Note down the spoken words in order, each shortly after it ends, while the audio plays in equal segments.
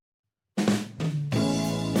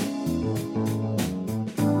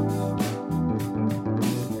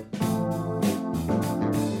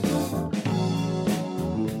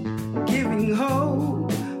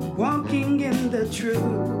the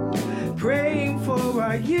truth, praying for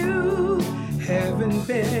our youth. Haven't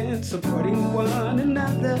been supporting one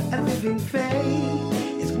another. A living faith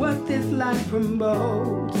is what this life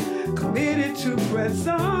promotes. Committed to press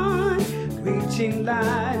on, reaching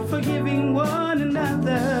life, forgiving one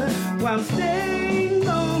another while staying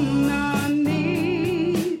on our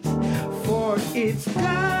knees. For it's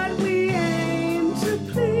God we aim to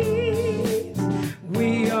please.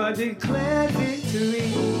 We are declared victory.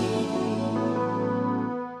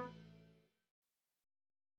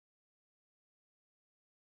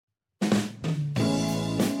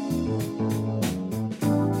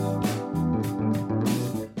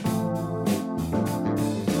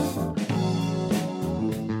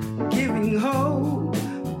 Giving hope,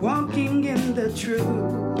 walking in the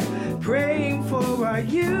truth, praying for our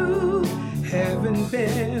youth. Haven't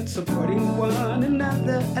been supporting one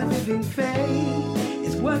another. A living faith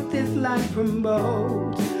is what this life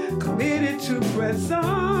promotes. Committed to press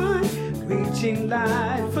on, reaching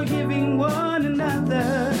life, forgiving one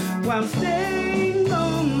another while staying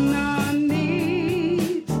on our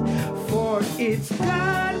knees. For it's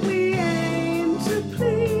God we aim to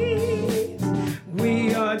please.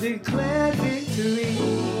 We are declared victory.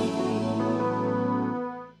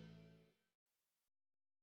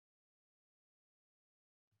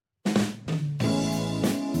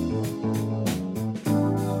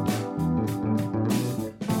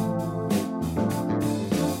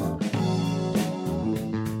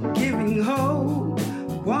 Giving hope,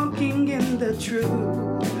 walking in the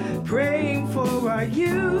truth, praying for our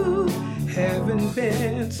youth. Haven't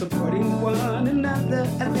been supporting one another.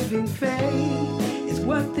 A living faith is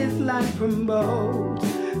what this life promotes.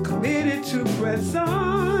 Committed to press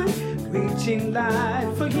on, reaching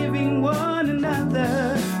life, forgiving one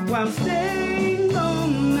another while staying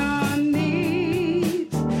on our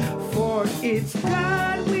knees. For it's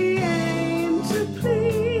God we aim to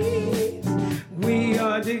please. We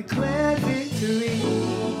are declared victory.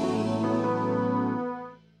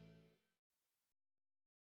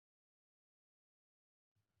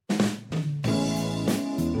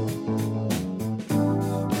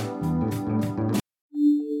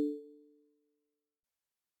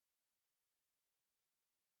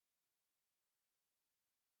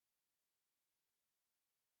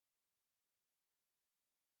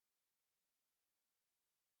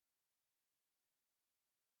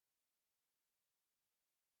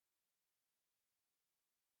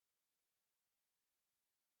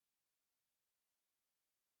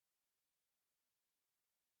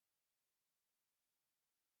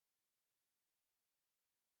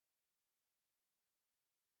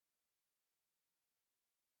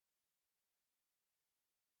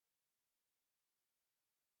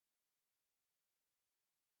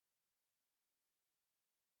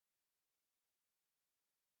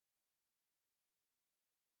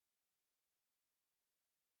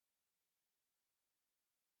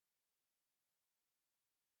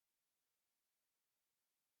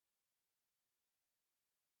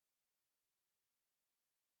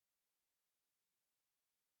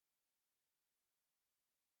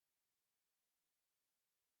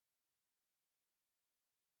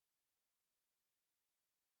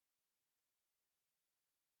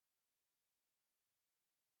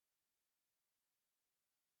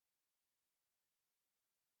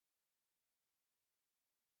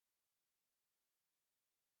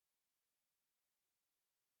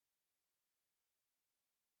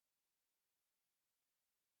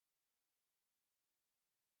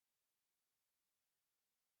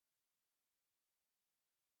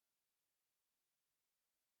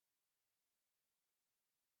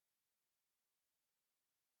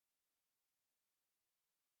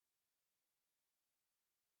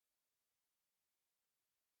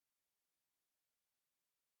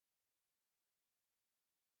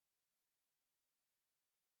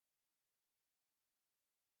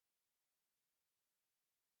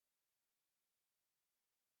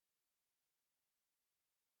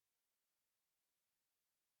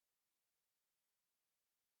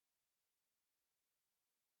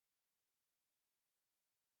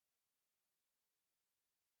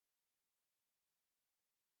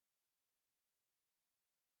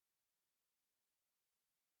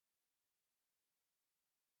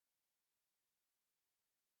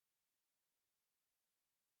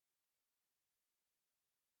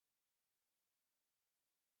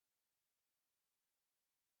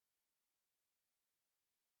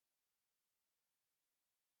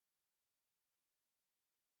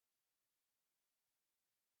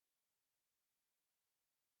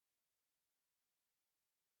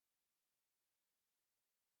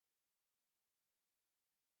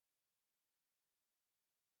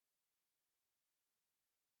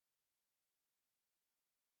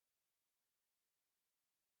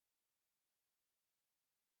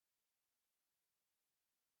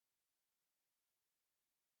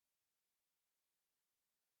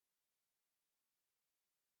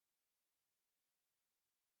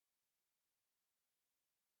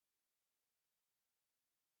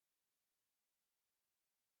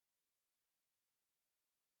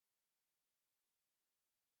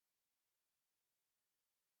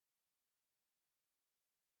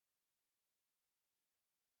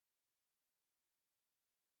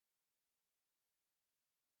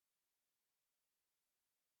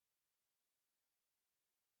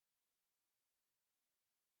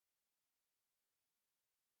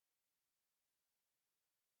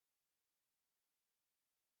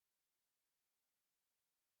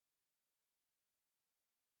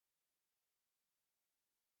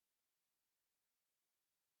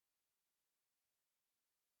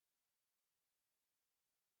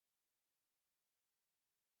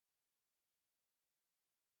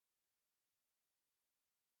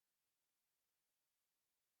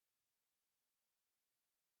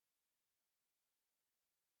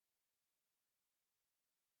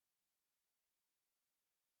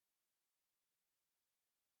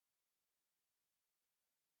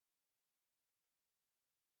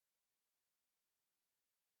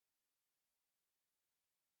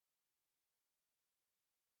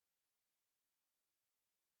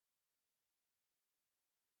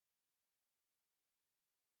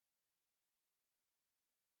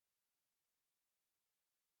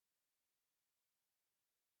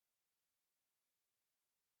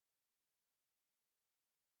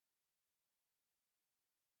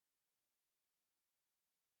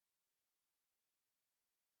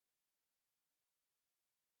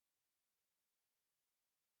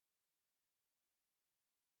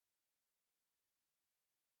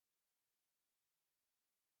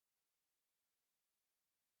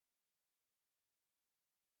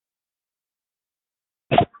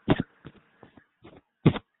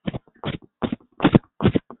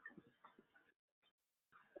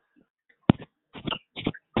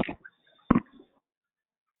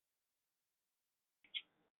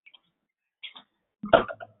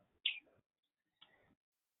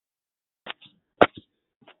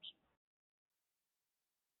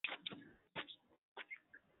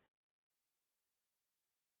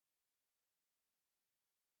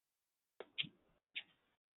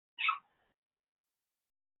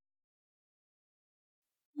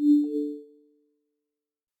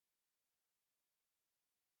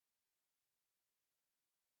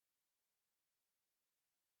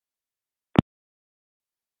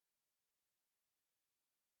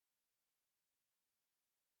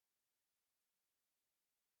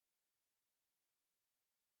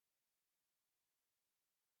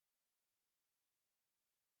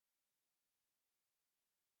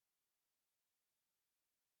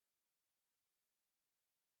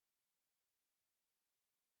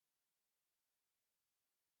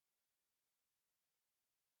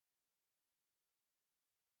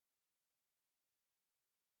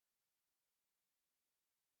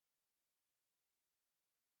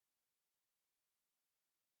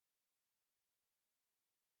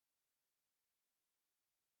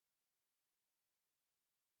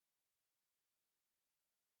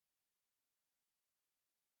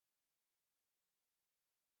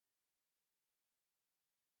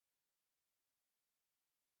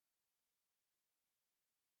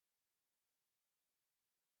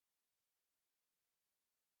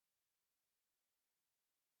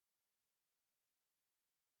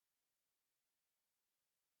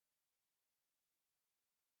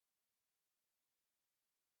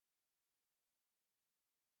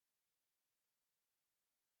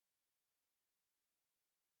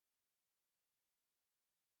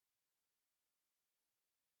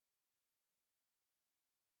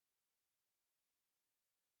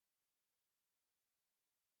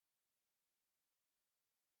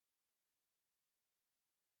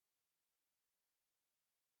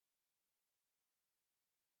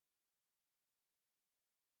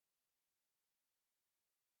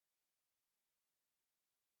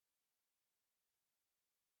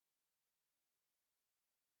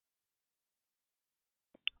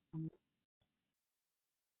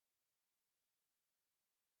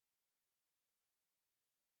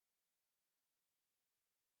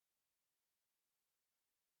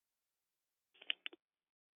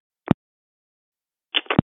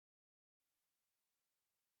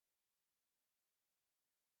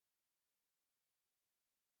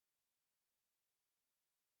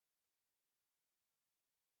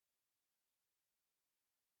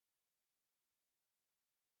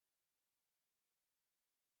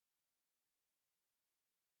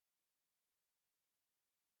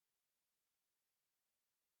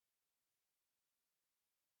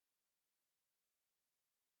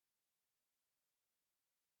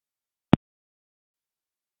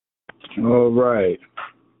 All right,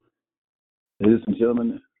 ladies and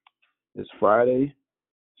gentlemen, it's Friday,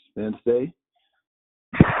 it's Wednesday.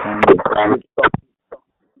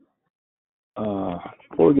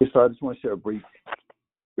 Before we get started, I just want to share a brief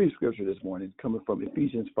scripture this morning coming from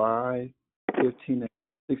Ephesians 5:15 and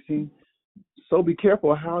 16. So be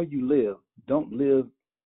careful how you live. Don't live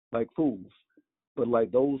like fools, but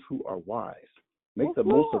like those who are wise. Make the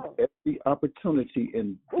most of every opportunity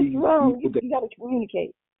in these evil days. You got to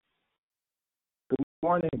communicate. Good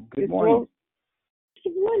morning. Good morning.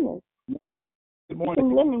 Good morning. Good morning.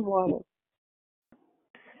 Some lemon water.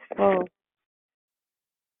 Oh.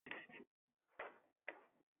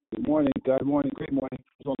 Good morning. Good morning. Great morning.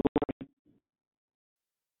 Oh.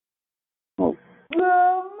 Good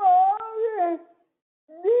morning,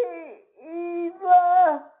 the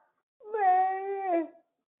evil man.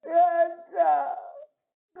 Good.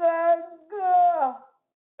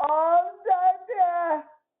 All that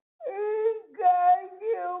he got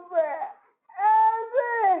you back.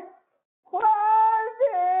 Every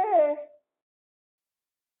party.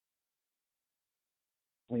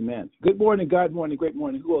 Amen. Good morning, God morning, great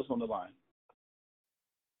morning. Who else on the line?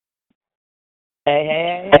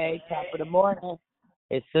 Hey, top of the morning.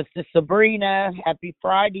 It's Sister Sabrina. Happy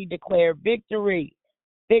Friday. Declare victory.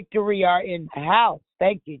 Victory are in the house.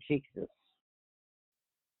 Thank you, Jesus.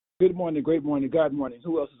 Good morning, great morning, God morning.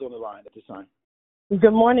 Who else is on the line at this time?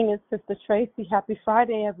 Good morning, it's Sister Tracy. Happy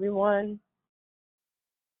Friday, everyone.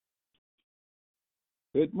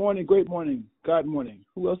 Good morning, great morning, God morning.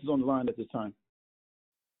 Who else is on the line at this time?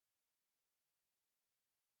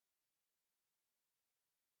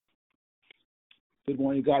 Good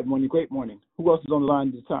morning, God morning, great morning. Who else is on the line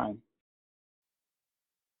at this time?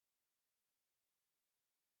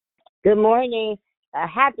 Good morning.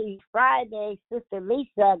 Happy Friday, Sister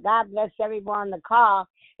Lisa. God bless everyone on the call.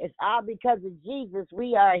 It's all because of Jesus.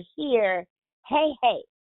 We are here. Hey.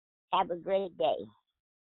 Have a great day.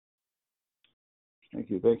 Thank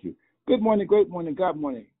you. Good morning, great morning, God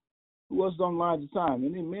morning. Who else is on the line at this time?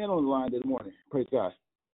 Any men on the line this morning? Praise God.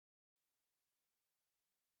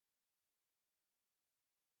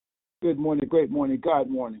 Good morning, great morning, God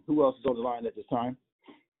morning. Who else is on the line at this time?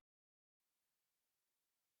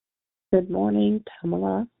 Good morning,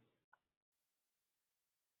 Pamela.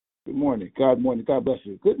 Good morning, God morning, God bless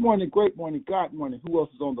you. Good morning, great morning, God morning. Who else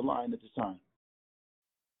is on the line at this time?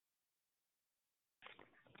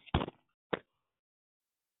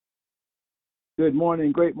 Good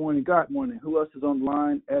morning, great morning, God morning. Who else is on the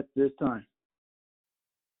line at this time?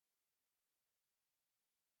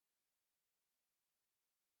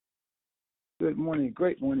 Good morning,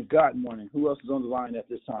 great morning, God morning. Who else is on the line at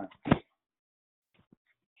this time?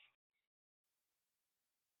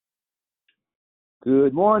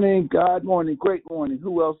 Good morning, God morning, great morning.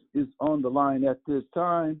 Who else is on the line at this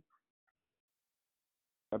time?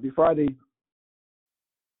 Happy Friday.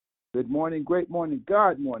 Good morning, great morning,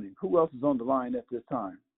 God morning. Who else is on the line at this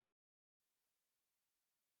time?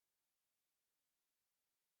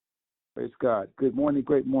 Praise God. Good morning,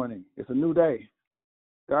 great morning. It's a new day.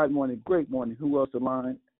 God morning, great morning. Who else on the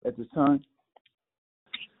line at this time?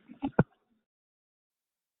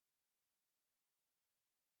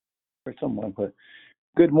 For someone, but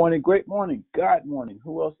good morning, great morning, God morning.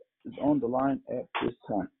 Who else is on the line at this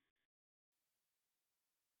time?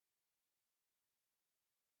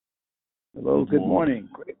 Hello, good morning.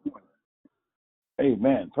 Great morning.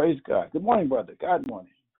 Amen. Praise God. Good morning, brother. God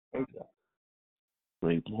morning. Praise God.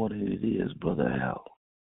 Great morning it is, Brother Al.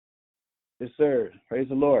 Yes, sir. Praise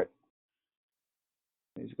the Lord.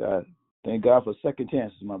 Praise God. Thank God for second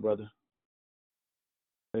chances, my brother.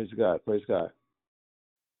 Praise God. Praise God.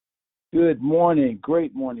 Good morning,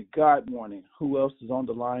 great morning, God morning. Who else is on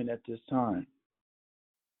the line at this time?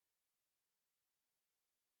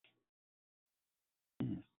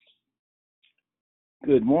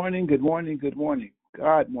 Good morning, good morning, good morning.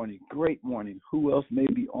 God morning, great morning. Who else may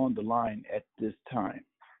be on the line at this time?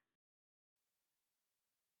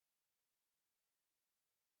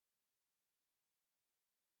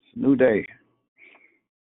 It's a new day.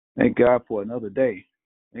 Thank God for another day.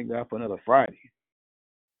 Thank God for another Friday.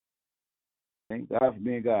 Thank God for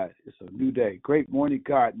being God. It's a new day. Great morning,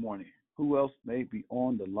 God morning. Who else may be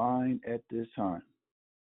on the line at this time?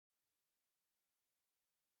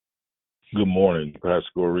 Good morning, Pastor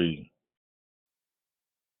Goree.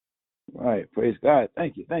 All right. Praise God.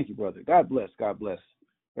 Thank you, brother. God bless. God bless.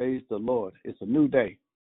 Praise the Lord. It's a new day.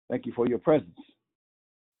 Thank you for your presence.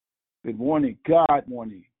 Good morning, God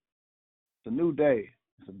morning. It's a new day.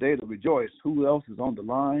 It's a day to rejoice. Who else is on the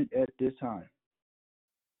line at this time?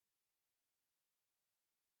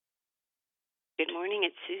 Good morning,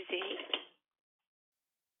 it's Susie.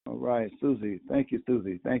 All right, Susie. Thank you,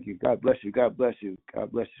 Susie. Thank you. God bless you. God bless you.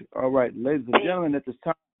 God bless you. All right, ladies and gentlemen, at this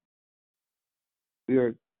time, we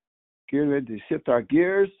are getting ready to shift our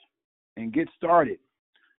gears and get started.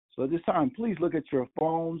 So at this time, please look at your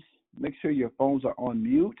phones. Make sure your phones are on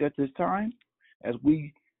mute at this time as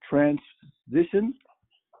we transition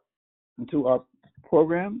into our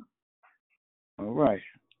program. All right.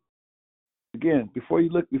 Again, before we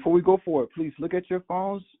go forward, please look at your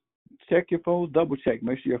phones, check your phones, double check,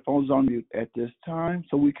 make sure your phone's on mute at this time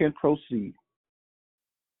so we can proceed.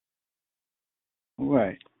 All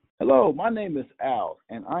right. Hello, my name is Al,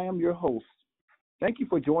 and I am your host. Thank you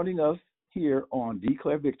for joining us here on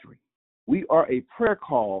Declare Victory. We are a prayer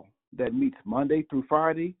call that meets Monday through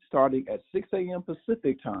Friday, starting at 6 a.m.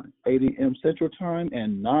 Pacific time, 8 a.m. Central time,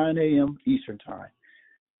 and 9 a.m. Eastern time,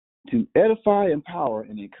 to edify, empower,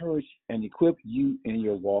 and encourage and equip you in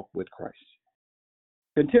your walk with Christ.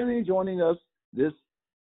 Continue joining us this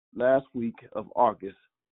last week of August,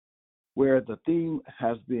 where the theme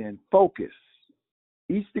has been focus.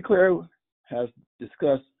 Each declarer has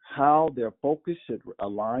discussed how their focus should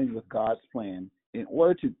align with God's plan in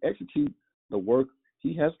order to execute the work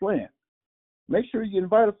He has planned. Make sure you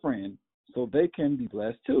invite a friend so they can be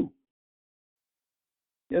blessed too.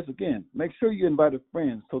 Yes, again, make sure you invite a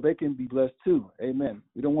friend so they can be blessed too. Amen.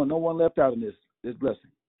 We don't want no one left out in this blessing.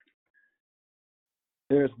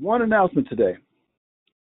 There's one announcement today.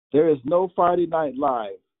 There is no Friday Night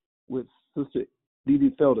Live with Sister Dee Dee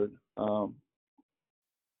Felder. Our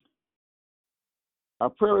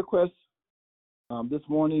prayer requests this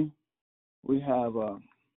morning, we have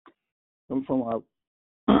coming from our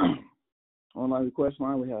online request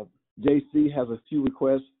line. We have JC has a few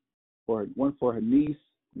requests one for her niece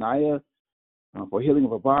Naya for healing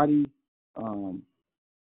of her body, and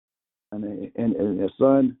her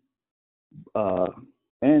son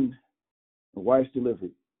and the wife's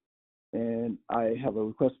delivery. And I have a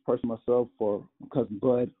request person myself for my cousin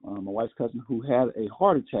Bud, my wife's cousin, who had a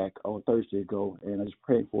heart attack on Thursday ago, and I just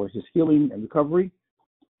prayed for his healing and recovery,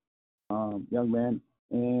 young man.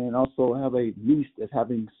 And also I have a niece that's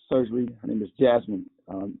having surgery. Her name is Jasmine.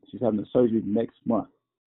 She's having the surgery next month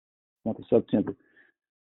of September.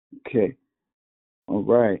 Okay. All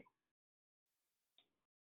right.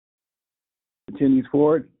 Continue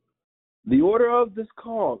forward. The order of this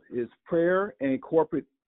call is prayer and corporate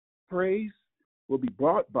praise will be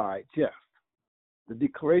brought by Jeff. The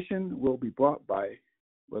declaration will be brought by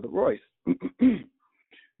Brother Royce. Then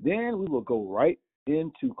we will go right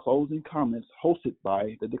into closing comments hosted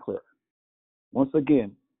by the declarer. Once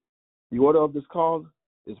again, the order of this call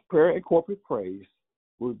is prayer and corporate praise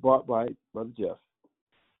will be brought by Brother Jeff.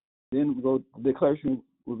 Then the declaration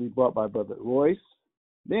will be brought by Brother Royce.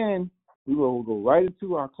 Then we will go right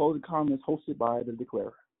into our closing comments hosted by the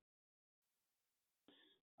declarer.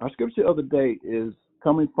 Our scripture of the day is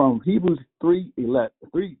coming from Hebrews 3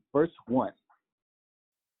 verse 1.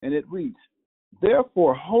 And it reads,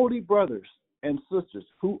 "Therefore, holy brothers and sisters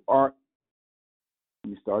who are,"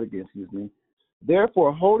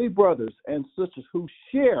 "Therefore, holy brothers and sisters who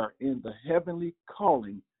share in the heavenly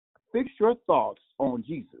calling, fix your thoughts on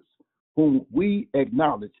Jesus, whom we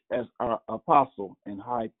acknowledge as our apostle and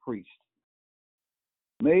high priest.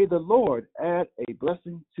 May the Lord add a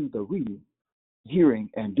blessing to the reading, hearing,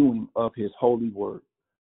 and doing of his holy word."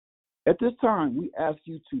 At this time, we ask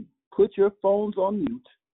you to put your phones on mute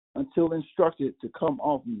until instructed to come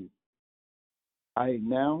off mute. I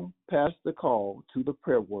now pass the call to the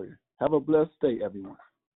prayer warrior. Have a blessed day, everyone.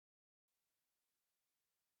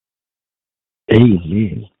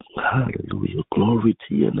 Amen. Hallelujah. Glory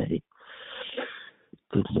to your name.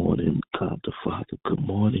 Good morning, God the Father. Good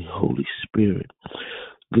morning, Holy Spirit.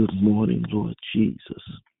 Good morning, Lord Jesus.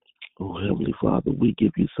 Oh, Heavenly Father, we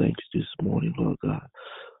give you thanks this morning, Lord God.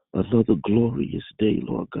 Another glorious day,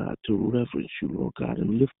 Lord God, to reverence you, Lord God,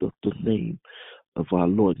 and lift up the name of our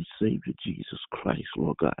Lord and Savior, Jesus Christ,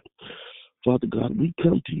 Lord God. Father God, we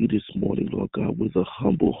come to you this morning, Lord God, with a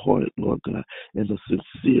humble heart, Lord God, and a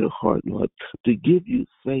sincere heart, Lord, to give you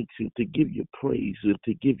thanks and to give you praise and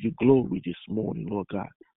to give you glory this morning, Lord God.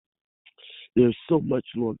 There's so much,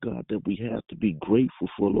 Lord God, that we have to be grateful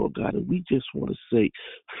for, Lord God, and we just want to say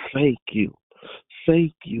thank you.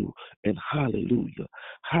 Thank you and hallelujah.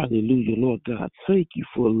 Hallelujah, Lord God. Thank you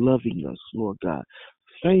for loving us, Lord God.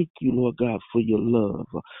 Thank you, Lord God, for your love.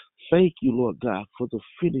 Thank you, Lord God, for the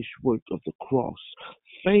finished work of the cross.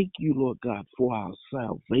 Thank you, Lord God, for our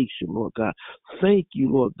salvation, Lord God. Thank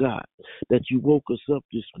you, Lord God, that you woke us up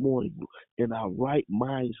this morning in our right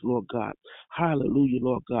minds, Lord God. Hallelujah,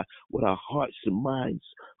 Lord God, with our hearts and minds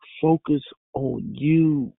focused on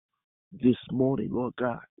you this morning, Lord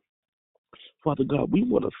God. Father God, we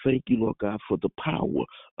want to thank you, Lord God, for the power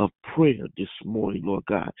of prayer this morning, Lord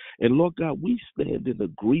God. And Lord God, we stand in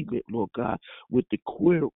agreement, Lord God, with the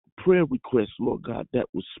prayer request, Lord God, that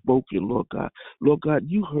was spoken, Lord God. Lord God,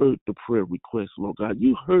 you heard the prayer request, Lord God.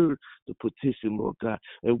 You heard the petition, Lord God.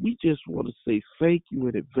 And we just want to say thank you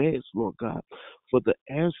in advance, Lord God, for the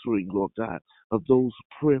answering, Lord God, of those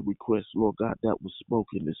prayer requests, Lord God, that was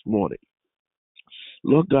spoken this morning.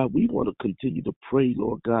 Lord God, we want to continue to pray,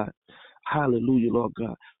 Lord God. Hallelujah, Lord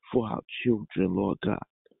God, for our children, Lord God.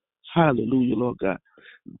 Hallelujah, Lord God.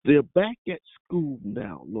 They're back at school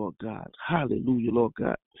now, Lord God. Hallelujah, Lord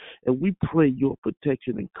God. And we pray your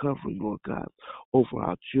protection and covering, Lord God, over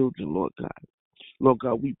our children, Lord God. Lord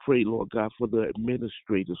God, we pray, Lord God, for the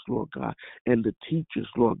administrators, Lord God, and the teachers,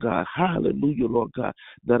 Lord God. Hallelujah, Lord God,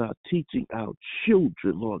 that are teaching our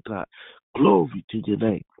children, Lord God. Glory to your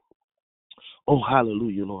name. Oh,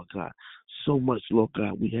 hallelujah, Lord God. So much, Lord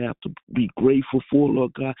God, we have to be grateful for,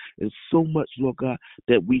 Lord God, and so much, Lord God,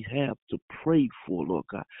 that we have to pray for, Lord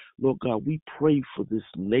God. Lord God, we pray for this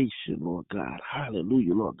nation, Lord God.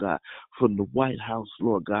 Hallelujah, Lord God, from the White House,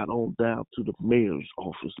 Lord God, on down to the mayor's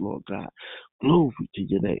office, Lord God. Glory to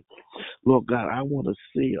your name. Lord God, I want to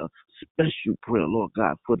say a special prayer, Lord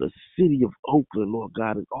God, for the city of Oakland, Lord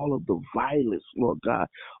God, and all of the violence, Lord God,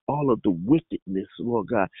 all of the wickedness, Lord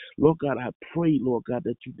God. Lord God, I pray, Lord God,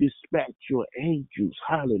 that you dispatch your angels,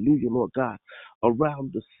 hallelujah, Lord God,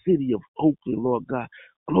 around the city of Oakland, Lord God.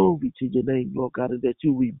 Glory to your name, Lord God, and that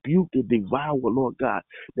you rebuke the devourer, Lord God,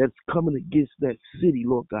 that's coming against that city,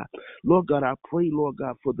 Lord God. Lord God, I pray, Lord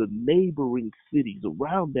God, for the neighboring cities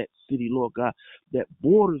around that city, Lord God, that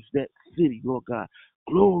borders that city, Lord God.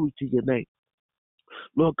 Glory to your name.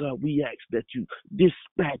 Lord God, we ask that you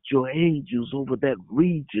dispatch your angels over that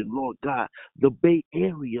region, Lord God, the Bay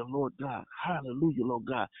Area, Lord God. Hallelujah, Lord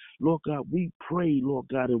God. Lord God, we pray, Lord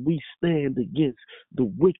God, and we stand against the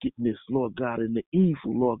wickedness, Lord God, and the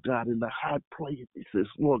evil, Lord God, and the high places,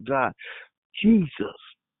 Lord God. Jesus,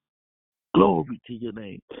 glory to your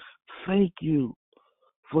name. Thank you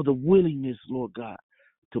for the willingness, Lord God,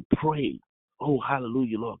 to pray. Oh,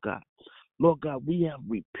 hallelujah, Lord God. Lord God, we have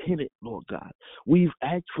repented, Lord God. We've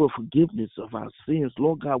asked for forgiveness of our sins.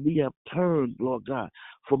 Lord God, we have turned, Lord God,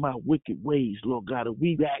 from our wicked ways, Lord God. And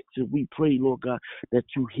we've asked and we pray, Lord God, that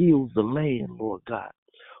you heal the land, Lord God.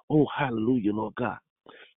 Oh, hallelujah, Lord God.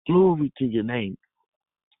 Glory to your name.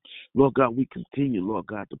 Lord God, we continue, Lord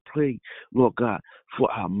God, to pray, Lord God, for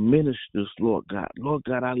our ministers, Lord God. Lord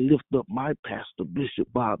God, I lift up my pastor, Bishop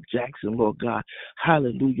Bob Jackson, Lord God.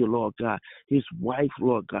 Hallelujah, Lord God. His wife,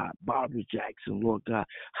 Lord God, Barbara Jackson, Lord God.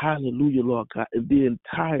 Hallelujah, Lord God. And the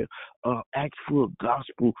entire actual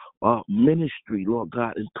gospel ministry, Lord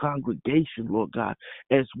God, and congregation, Lord God,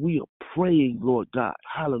 as we are praying, Lord God,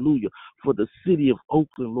 hallelujah, for the city of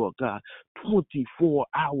Oakland, Lord God, 24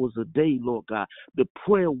 hours a day, Lord God. The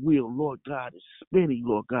prayer wheel, Lord God, is spinning,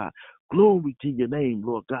 Lord God. Glory to your name,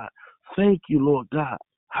 Lord God. Thank you, Lord God.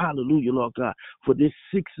 Hallelujah, Lord God, for this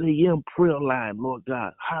 6 a.m. prayer line, Lord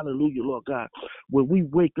God. Hallelujah, Lord God. When we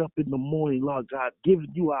wake up in the morning, Lord God,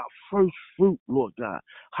 giving you our first fruit, Lord God.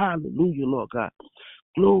 Hallelujah, Lord God.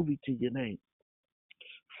 Glory to your name.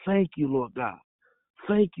 Thank you, Lord God.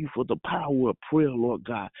 Thank you for the power of prayer, Lord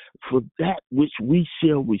God, for that which we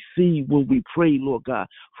shall receive when we pray, Lord God.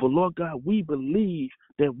 For, Lord God, we believe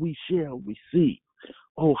that we shall receive.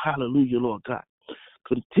 Oh, hallelujah, Lord God.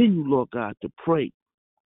 Continue, Lord God, to pray.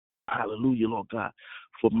 Hallelujah, Lord God,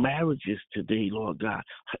 for marriages today, Lord God,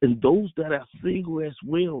 and those that are single as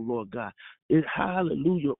well, Lord God.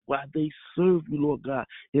 Hallelujah, while they serve you, Lord God,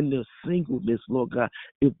 in their singleness, Lord God,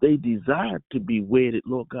 if they desire to be wedded,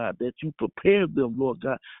 Lord God, that you prepare them, Lord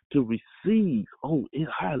God, to receive. Oh,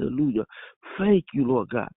 hallelujah. Thank you, Lord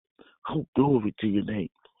God. Oh, glory to your name.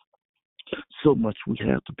 So much we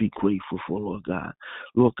have to be grateful for, Lord God.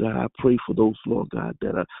 Lord God, I pray for those, Lord God,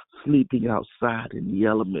 that are sleeping outside in the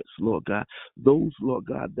elements, Lord God. Those, Lord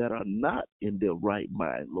God, that are not in their right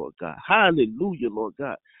mind, Lord God. Hallelujah, Lord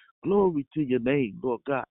God. Glory to your name, Lord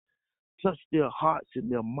God. Touch their hearts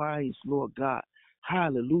and their minds, Lord God.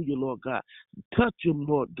 Hallelujah, Lord God. Touch them,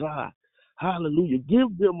 Lord God. Hallelujah.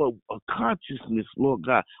 Give them a consciousness, Lord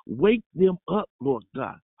God. Wake them up, Lord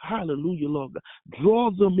God. Hallelujah, Lord God.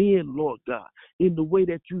 Draw them in, Lord God, in the way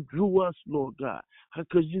that you drew us, Lord God.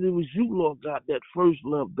 Because it was you, Lord God, that first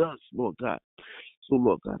loved us, Lord God. So,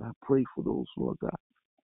 Lord God, I pray for those, Lord God,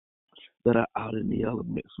 that are out in the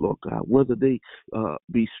elements, Lord God, whether they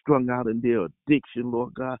be strung out in their addiction,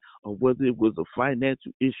 Lord God, or whether it was a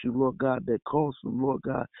financial issue, Lord God, that caused them, Lord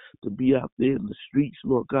God, to be out there in the streets,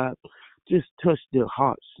 Lord God. Just touch their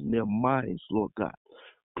hearts and their minds, Lord God.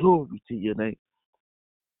 Glory to your name.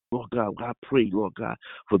 Lord God, I pray, Lord God,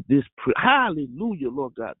 for this prayer. Hallelujah,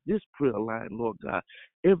 Lord God, this prayer line, Lord God.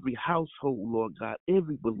 Every household, Lord God,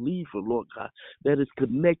 every believer, Lord God, that is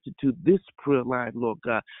connected to this prayer line, Lord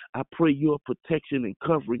God. I pray your protection and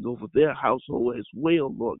covering over their household as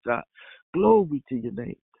well, Lord God. Glory to your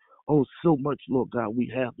name. Oh, so much, Lord God,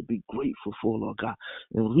 we have to be grateful for, Lord God.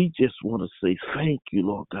 And we just want to say thank you,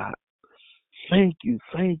 Lord God. Thank you,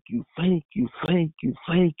 thank you, thank you, thank you,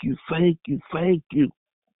 thank you, thank you, thank you.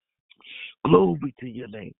 Glory to your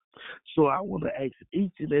name. So I want to ask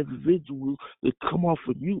each and every individual to come off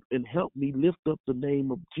of mute and help me lift up the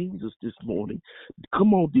name of Jesus this morning.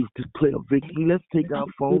 Come on, declare victory. Let's take our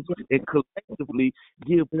phones and collectively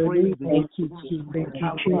give praise. Thank you, Jesus.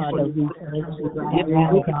 Father, we thank you right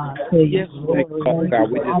now, God, for your glory.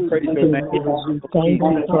 God, we just praise your name. We thank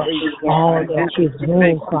you for all that you're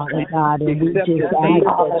doing, Father God, and we just ask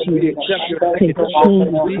that you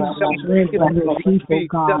continue to strengthen your people,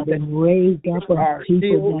 God, and raise up our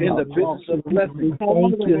people that are lost. We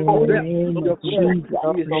thank you in the name of Jesus,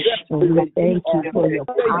 and we thank you for your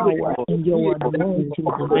power and your anointing,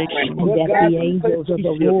 and that the angels of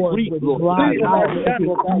the Lord would drive out every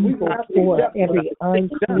evil force, every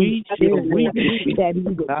unclean spirit, that he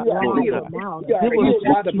would drive them out.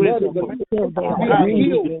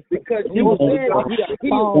 Because you said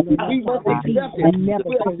we must accept it and never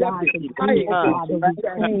to rise again. Father, we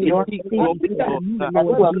pray that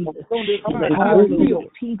all the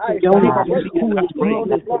people who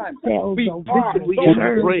have brought themselves on God,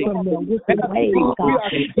 turn from their wicked ways, God,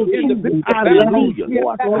 that you will hallelujah,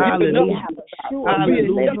 they have assured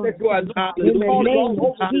deliverance in the name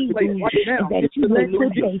of Jesus, that you will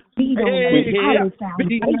put their feet on the solid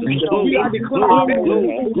foundation in the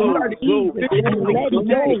name of Jesus, and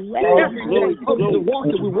let the walk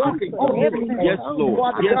that we're walking on every yes,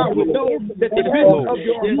 Lord. Yes, God, we know that the business of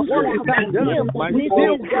your work is not done. We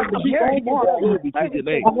still got to carry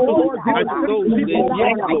Lord, my soul says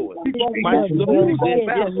yes, Lord. My soul says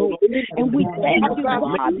yes, Lord. And we thank you,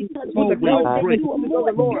 God, because we know that you are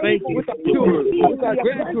more thank you with our children, with our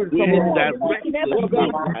grandchildren, Lord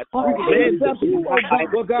God,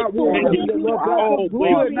 Lord God, we thank you, Lord God,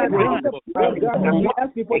 Lord God, we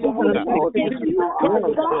ask you for your Holy Spirit.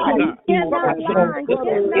 Lord God,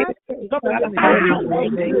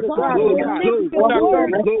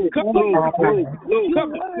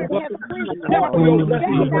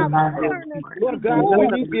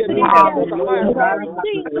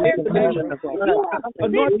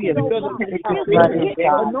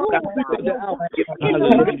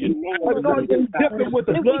 we need the anointing dipping with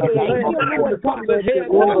the blood of the Lamb from the top of the head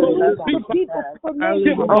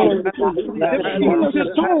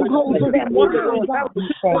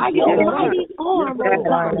by your mighty arm, oh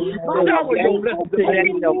God, by your faithful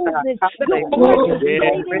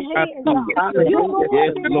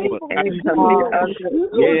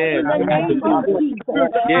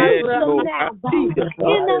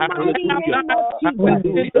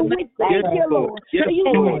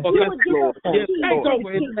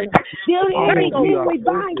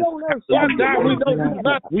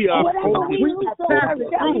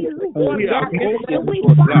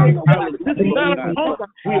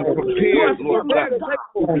we are prepared, Lord God.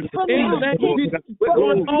 In the name of Jesus, we're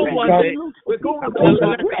going on one day. We're going on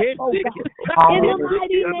in the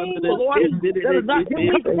mighty name of Lord.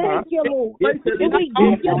 Thank you, Lord. And we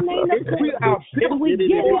give your name the praise. And we give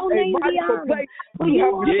your name the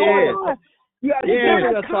honor. You are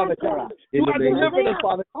delivering us, Father God. You are delivering us,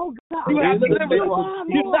 Father. Oh God. You have delivered us.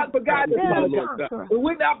 You've not forgotten us, Father God. And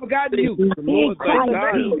we've not forgotten you. Lord, thank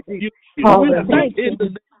God.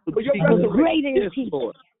 For your greater is He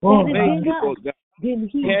that is in us than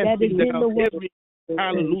he that is in the world.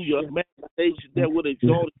 Hallelujah, imagination that would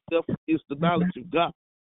exalt itself against the knowledge of God.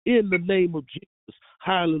 In the name of Jesus.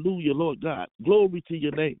 Hallelujah, Lord God. Glory to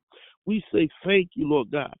your name. We say thank you, Lord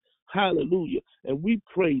God. Hallelujah. And we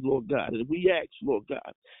pray, Lord God, and we ask, Lord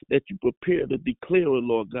God, that you prepare to declare,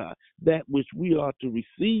 Lord God, that which we are to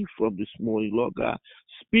receive from this morning, Lord God.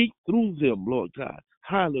 Speak through them, Lord God.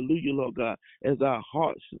 Hallelujah, Lord God, as our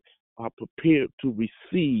hearts are prepared to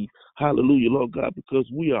receive, hallelujah, Lord God, because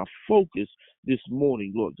we are focused this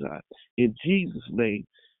morning, Lord God. In Jesus' name,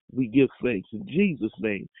 we give thanks. In Jesus'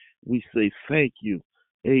 name, we say thank you.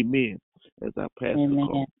 Amen. As I pass the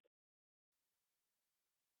call.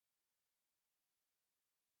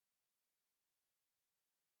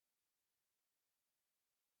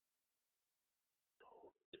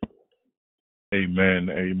 Amen,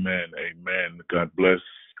 amen, amen. God bless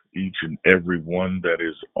each and every one that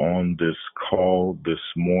is on this call this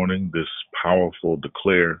morning, this powerful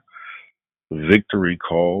Declare Victory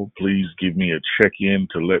call. Please give me a check-in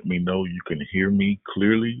to let me know you can hear me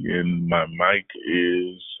clearly and my mic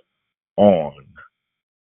is on.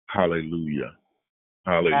 Hallelujah.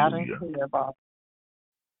 Hallelujah.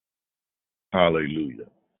 Hallelujah.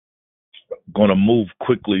 Going to move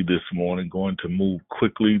quickly this morning.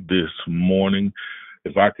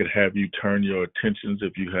 If I could have you turn your attentions,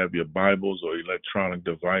 if you have your Bibles or electronic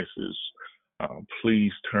devices,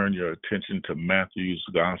 please turn your attention to Matthew's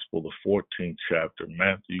Gospel, the 14th chapter.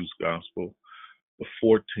 Matthew's Gospel, the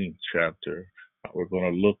 14th chapter. We're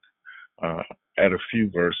going to look at a few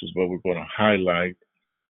verses, but we're going to highlight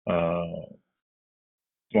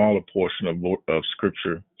smaller portion of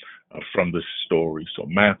scripture from this story. So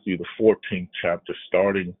Matthew, the 14th chapter,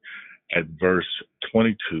 starting at verse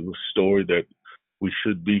 22, a story that we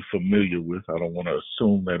should be familiar with. I don't want to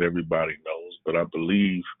assume that everybody knows, but I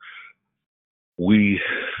believe we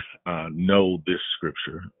know this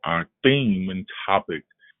scripture. Our theme and topic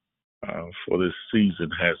for this season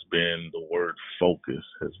has been the word focus,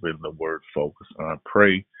 And I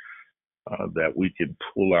pray that we can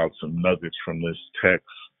pull out some nuggets from this text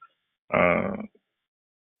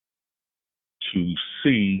to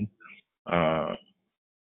see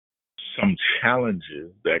some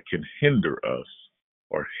challenges that can hinder us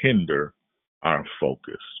or hinder our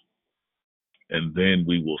focus. And then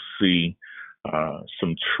we will see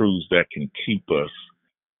some truths that can keep us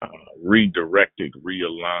redirected,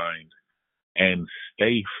 realigned, and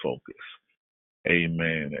stay focused.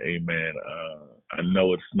 Amen. Amen. I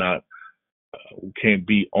know it's not, we can't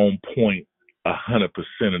be on point 100%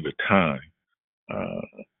 of the time.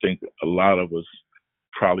 I think a lot of us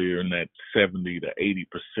probably are in that 70 to 80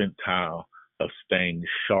 percentile of staying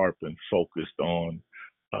sharp and focused on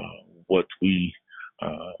what we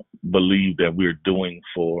believe that we're doing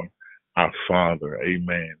for our Father.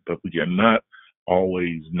 Amen. But we are not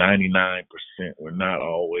always 99%. We're not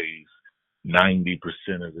always 90%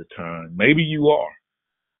 of the time. Maybe you are,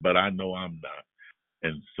 but I know I'm not.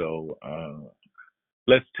 And so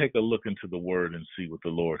let's take a look into the Word and see what the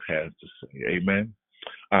Lord has to say. Amen.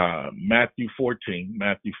 Matthew 14,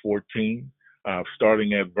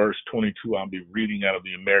 starting at verse 22, I'll be reading out of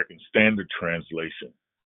the American Standard Translation.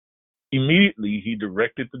 Immediately, he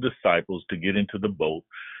directed the disciples to get into the boat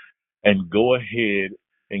and go ahead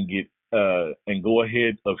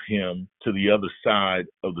of him to the other side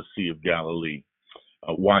of the Sea of Galilee,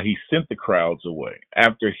 while he sent the crowds away.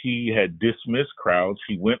 After he had dismissed crowds,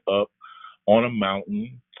 he went up on a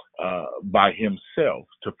mountain by himself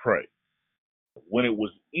to pray. When it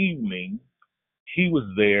was evening, he was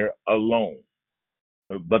there alone.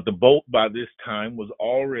 But the boat by this time was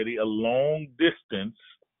already a long distance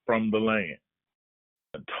from the land,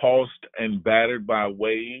 tossed and battered by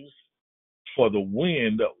waves, for the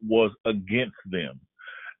wind was against them.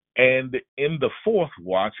 And in the fourth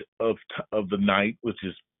watch of the night, which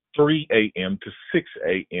is 3 a.m. to 6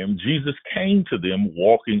 a.m., Jesus came to them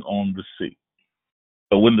walking on the sea.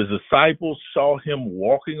 But when the disciples saw him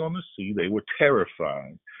walking on the sea, they were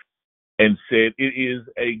terrified and said, "It is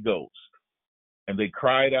a ghost." And they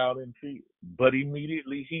cried out in fear. But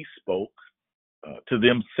immediately he spoke to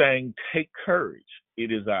them, saying, "Take courage,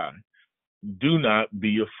 it is I. Do not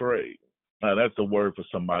be afraid." That's a word for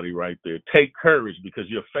somebody right there. Take courage, because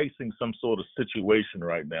you're facing some sort of situation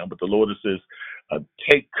right now. But the Lord says,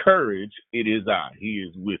 take courage, it is I. He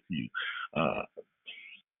is with you.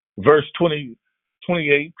 Verse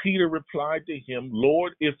 28, Peter replied to him,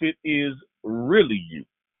 "Lord, if it is really you,"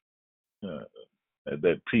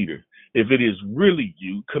 that Peter, "if it is really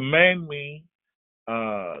you, command me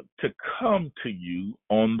to come to you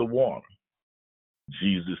on the water."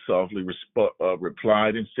 Jesus softly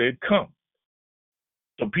replied and said, "Come."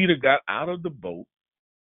 So Peter got out of the boat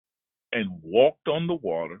and walked on the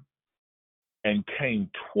water and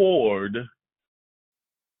came toward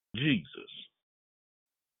Jesus.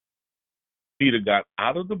 Peter got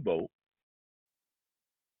out of the boat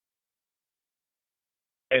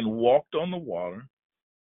and walked on the water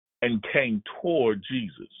and came toward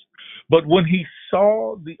Jesus. But when he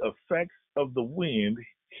saw the effects of the wind,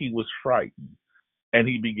 he was frightened, and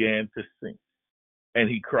he began to sink. And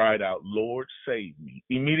he cried out, "Lord, save me."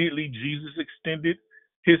 Immediately Jesus extended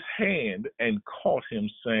his hand and caught him,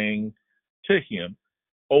 saying to him,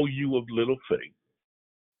 "O you of little faith,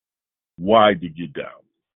 why did you doubt?"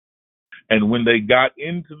 And when they got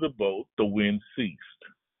into the boat, the wind ceased.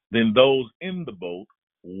 Then those in the boat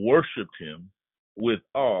worshiped him with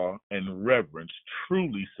awe and reverence,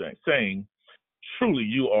 truly saying, "Truly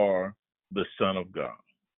you are the Son of God."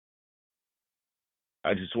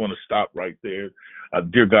 I just want to stop right there.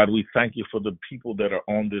 Dear God, we thank you for the people that are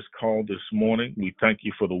on this call this morning. We thank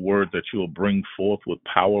you for the word that you will bring forth with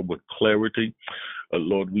power, with clarity.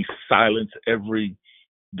 Lord, we silence every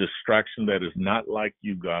distraction that is not like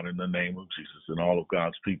you, God, in the name of Jesus. And all of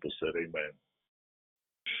God's people said amen.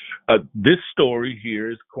 This story here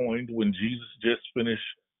is coined when Jesus just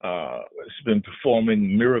finished. He's been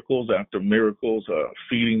performing miracles after miracles,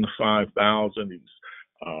 feeding the 5,000. He's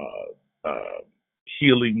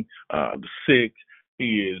healing the sick.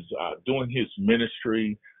 He is doing his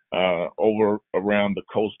ministry over around the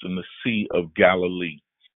coast and the Sea of Galilee.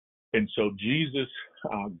 And so Jesus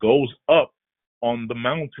goes up on the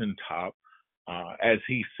mountaintop as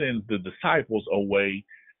he sends the disciples away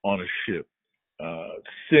on a ship,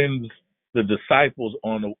 sends the disciples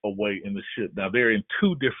on away in the ship. Now, they're in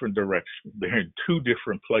two different directions. They're in two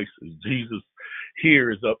different places. Jesus here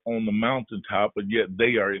is up on the mountaintop, but yet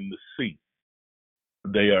they are in the sea.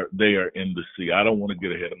 They are in the sea. I don't want to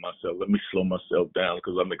get ahead of myself. Let me slow myself down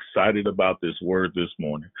because I'm excited about this word this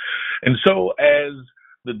morning. And so as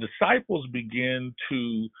the disciples begin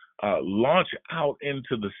to launch out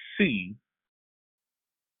into the sea,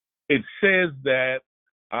 it says that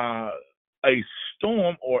a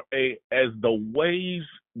storm as the waves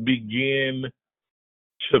begin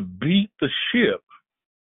to beat the ship,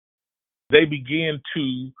 they begin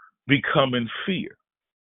to become in fear.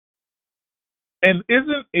 And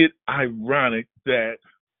isn't it ironic that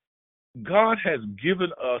God has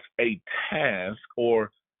given us a task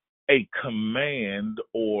or a command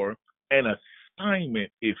or an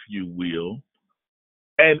assignment, if you will,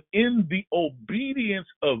 and in the obedience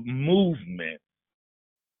of movement,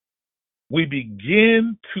 we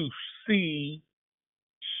begin to see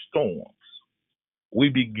storms. We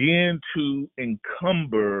begin to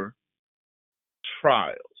encumber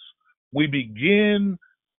trials. We begin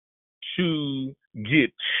to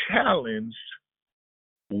get challenged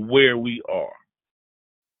where we are.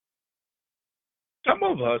 Some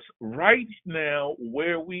of us right now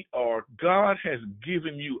where we are, God has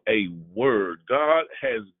given you a word. God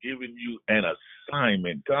has given you an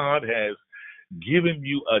assignment. God has given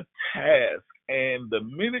you a task. And the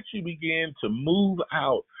minute you begin to move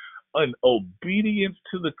out in obedience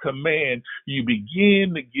to the command, you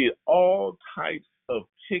begin to get all types of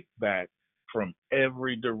kickback from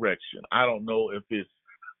every direction. I don't know if it's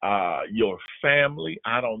your family.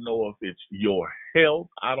 I don't know if it's your health.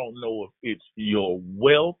 I don't know if it's your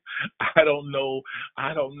wealth. I don't know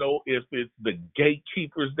if it's the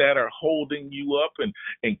gatekeepers that are holding you up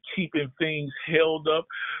and keeping things held up.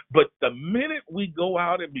 But the minute we go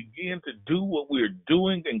out and begin to do what we're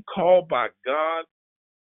doing and called by God,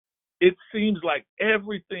 it seems like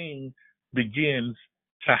everything begins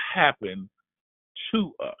to happen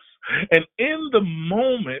to us. And in the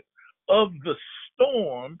moment of the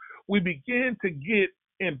storm, we begin to get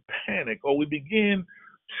in panic, or we begin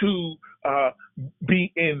to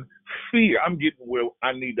be in fear. I'm getting where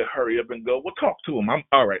I need to hurry up and go. Well, talk to him. I'm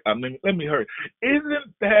all right. Let me hurry.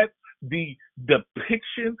 Isn't that the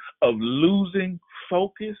depiction of losing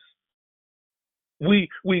focus?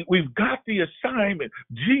 We've got the assignment.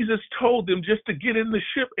 Jesus told them just to get in the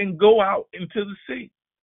ship and go out into the sea.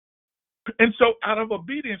 And so out of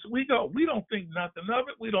obedience, we go. We don't think nothing of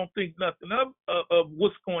it. We don't think nothing of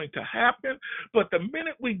what's going to happen. But the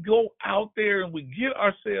minute we go out there and we get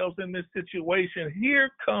ourselves in this situation,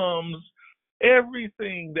 here comes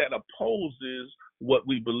everything that opposes what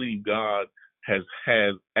we believe God is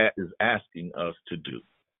asking us to do.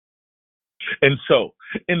 And so,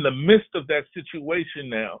 in the midst of that situation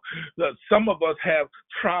now, some of us have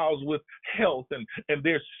trials with health, and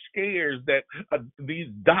there's scares that these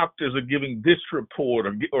doctors are giving this report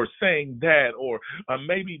or saying that, or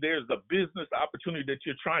maybe there's a business opportunity that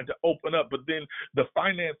you're trying to open up, but then the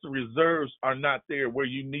financial reserves are not there where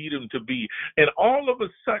you need them to be. And all of a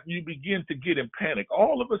sudden, you begin to get in panic.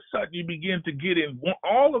 All of a sudden, you begin to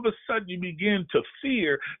all of a sudden, you begin to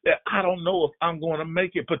fear that I don't know if I'm going to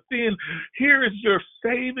make it. But then here is your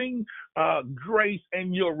saving grace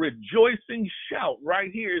and your rejoicing shout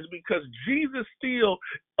right here is because Jesus still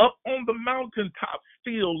up on the mountaintop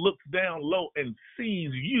still looks down low and sees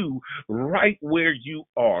you right where you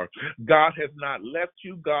are. God has not left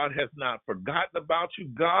you. God has not forgotten about you.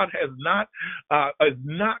 God is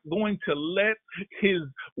not going to let his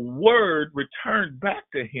word return back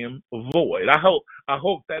to him void. I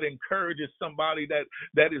hope that encourages somebody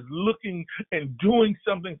that is looking and doing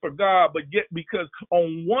something for God, but yet because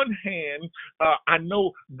on one hand, I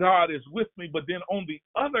know God is with me, but then on the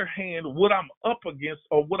other hand, what I'm up against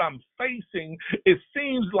or what I'm facing, it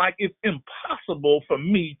seems like it's impossible for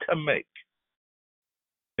me to make.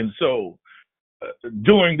 And so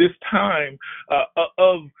during this time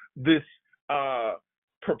of this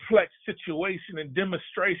perplexed situation and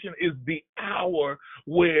demonstration is the hour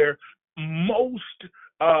where most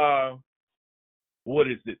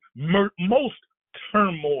most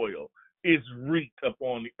turmoil is wreaked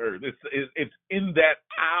upon the earth. It's in that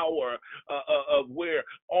hour of where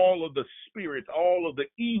all of the spirits, all of the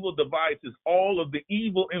evil devices, all of the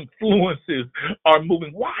evil influences are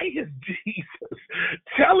moving. Why is Jesus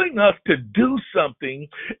telling us to do something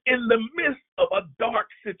in the midst of a dark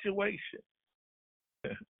situation?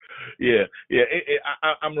 Yeah.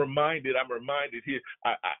 I'm reminded here.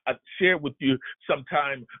 I shared with you some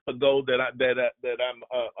time ago that I'm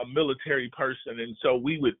a military person, and so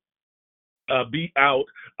we would be out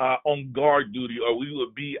on guard duty, or we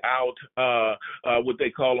would be out what they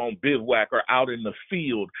call on bivouac, or out in the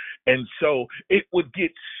field. And so it would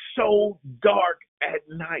get so dark at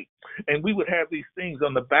night, and we would have these things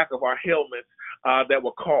on the back of our helmets that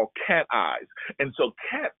were called cat eyes. And so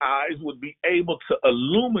cat eyes would be able to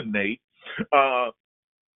illuminate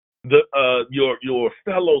your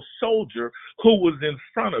fellow soldier who was in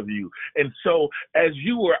front of you. And so as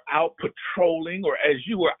you were out patrolling or as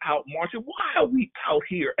you were out marching, why are we out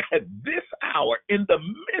here at this hour in the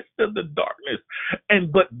midst of the darkness?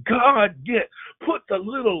 But God puts a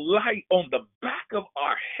little light on the back of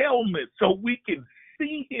our helmet so we can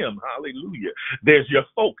see him. Hallelujah. There's your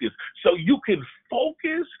focus. So you can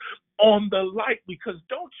focus on the light, because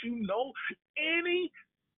don't you know any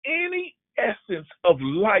essence of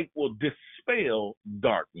light will dispel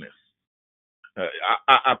darkness.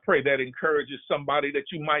 I pray that encourages somebody that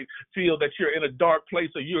you might feel that you're in a dark place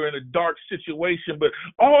or you're in a dark situation, but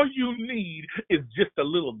all you need is just a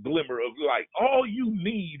little glimmer of light. All you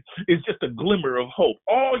need is just a glimmer of hope.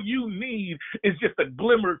 All you need is just a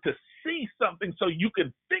glimmer to see something so you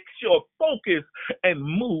can fix your focus and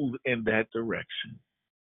move in that direction.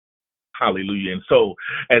 Hallelujah. And so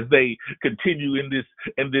as they continue in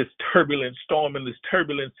this turbulent storm, in this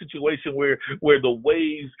turbulent situation where the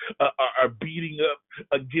waves are beating up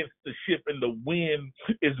against the ship and the wind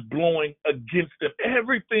is blowing against them,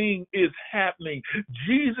 everything is happening.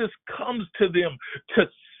 Jesus comes to them to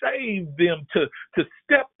save them, to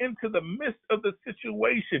step into the midst of the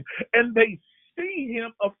situation, and they see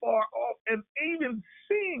him afar off, and even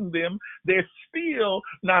seeing them, they're still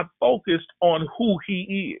not focused on who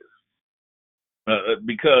he is.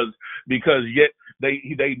 Because yet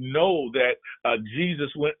they know that Jesus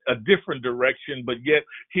went a different direction, but yet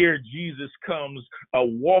here Jesus comes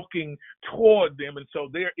walking toward them, and so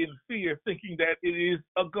they're in fear, thinking that it is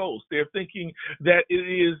a ghost. They're thinking that it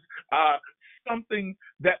is something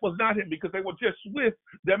that was not him, because they were just with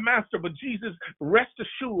their master. But Jesus rest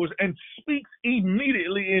assures and speaks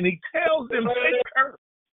immediately, and he tells them, take courage.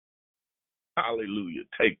 Hallelujah.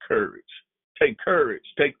 Take courage. Take courage.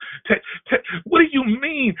 Take. What do you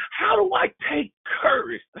mean? How do I take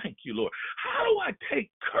courage? Thank you, Lord. How do I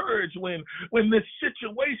take courage when this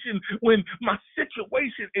situation, when my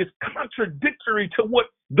situation is contradictory to what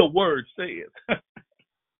the word says?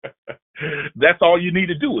 That's all you need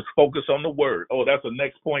to do is focus on the word. Oh, that's the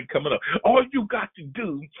next point coming up. All you got to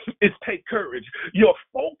do is take courage. Your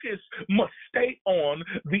focus must stay on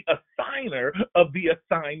the assigner of the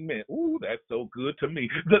assignment. Ooh, that's so good to me.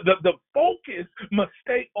 The focus must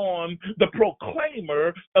stay on the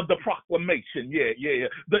proclaimer of the proclamation. Yeah.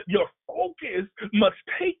 Your focus must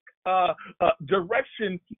take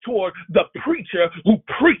direction toward the preacher who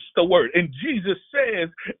preached the word. And Jesus says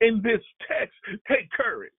in this text, take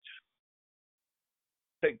courage.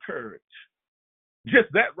 Take courage.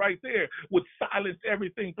 Just that right there would silence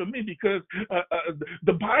everything for me, because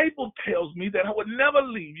the Bible tells me that I would never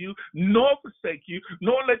leave you, nor forsake you,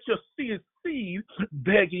 nor let your seed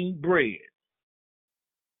begging bread.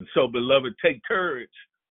 And so, beloved, take courage.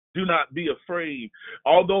 Do not be afraid.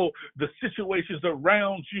 Although the situations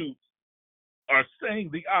around you are saying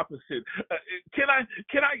the opposite. Can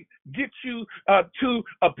I get you to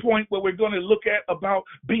a point where we're going to look at about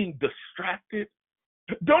being distracted?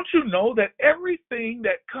 Don't you know that everything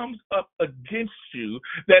that comes up against you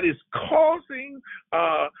that is causing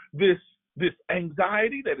this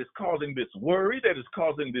anxiety, that is causing this worry, that is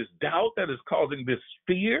causing this doubt, that is causing this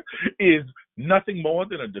fear is nothing more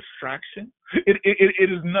than a distraction?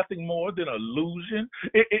 It is nothing more than illusion.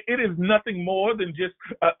 It is nothing more than just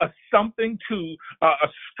something to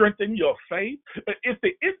strengthen your faith. If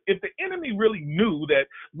the enemy really knew that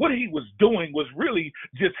what he was doing was really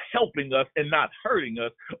just helping us and not hurting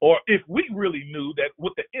us, or if we really knew that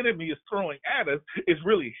what the enemy is throwing at us is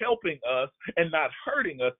really helping us and not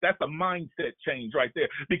hurting us, that's a mindset change right there.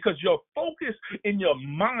 Because your focus in your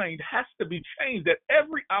mind has to be changed, that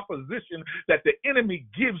every opposition that the enemy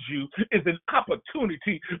gives you is an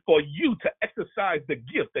opportunity for you to exercise the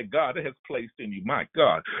gift that God has placed in you. My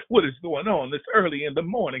God, what is going on this early in the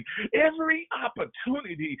morning? Every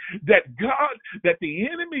opportunity that the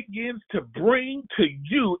enemy begins to bring to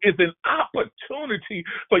you is an opportunity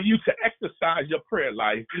for you to exercise your prayer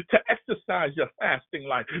life, to exercise your fasting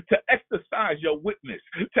life, to exercise your witness,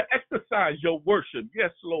 to exercise your worship.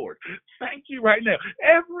 Yes, Lord. Thank you right now.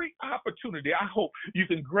 Every opportunity, I hope you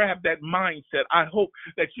can grab that mindset. I hope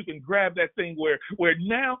that you can grab that thing where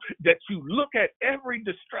now that you look at every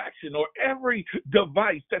distraction or every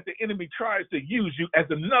device that the enemy tries to use you as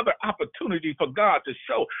another opportunity for God to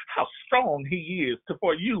show how strong he is,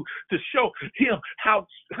 for you to show him how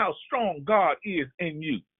strong God is in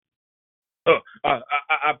you.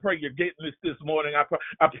 I pray you're getting this morning.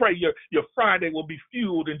 I pray your Friday will be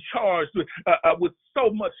fueled and charged with so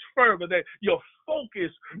much fervor that your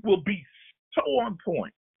focus will be so on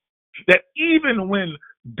point that even when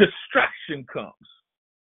distraction comes,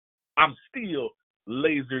 I'm still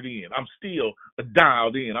lasered in. I'm still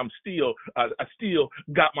dialed in. I still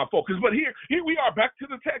got my focus. But here we are, back to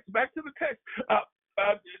the text.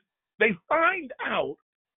 They find out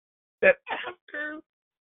that after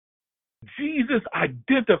Jesus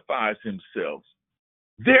identifies himself,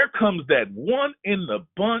 there comes that one in the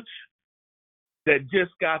bunch that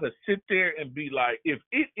just got to sit there and be like, if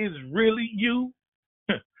it is really you,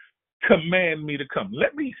 command me to come.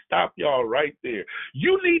 Let me stop y'all right there.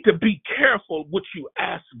 You need to be careful what you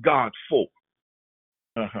ask God for.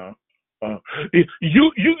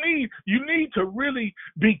 You need to really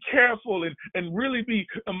be careful and really be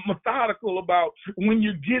methodical about when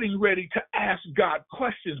you're getting ready to ask God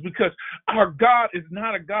questions, because our God is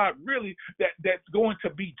not a God really that's going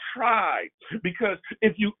to be tried, because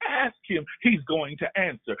if you ask him, he's going to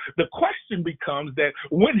answer. The question becomes that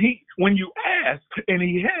when you ask and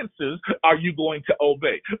he answers, are you going to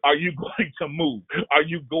obey? Are you going to move? Are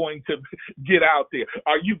you going to get out there?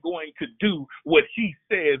 Are you going to do what he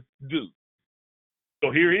says do? So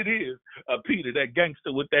here it is, Peter, that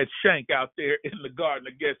gangster with that shank out there in the Garden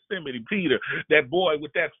of Gethsemane. Peter, that boy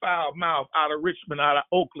with that foul mouth out of Richmond, out of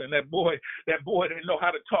Oakland. That boy didn't know how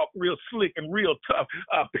to talk real slick and real tough.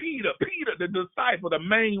 Peter, the disciple, the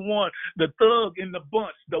main one, the thug in the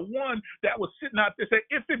bunch, the one that was sitting out there saying,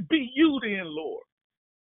 if it be you then, Lord,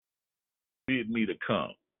 bid me to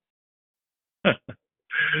come.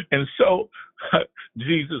 And so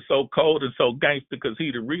Jesus so cold and so gangster because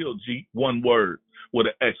he the real G, one word with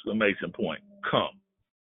an exclamation point, come.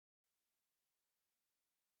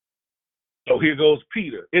 So here goes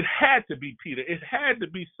Peter. It had to be Peter. It had to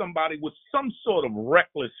be somebody with some sort of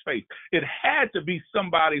reckless faith. It had to be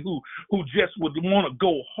somebody who just would want to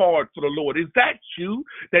go hard for the Lord. Is that you?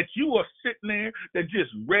 That you are sitting there, that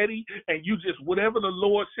just ready, and you just, whatever the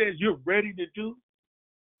Lord says, you're ready to do?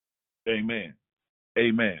 Amen.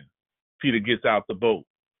 Amen. Peter gets out the boat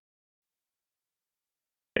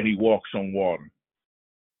and he walks on water.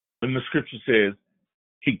 And the scripture says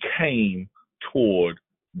he came toward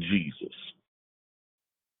Jesus.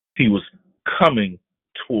 He was coming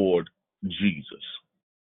toward Jesus.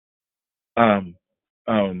 As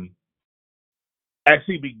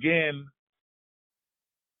he began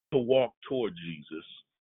to walk toward Jesus,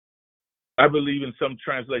 I believe in some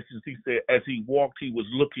translations he said as he walked, he was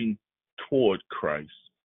looking toward Christ.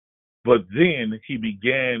 But then he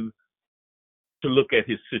began to look at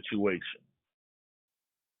his situation.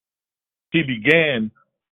 He began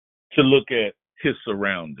to look at his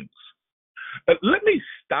surroundings. Let me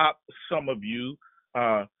stop some of you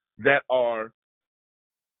that are,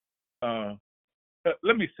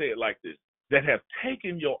 let me say it like this, that have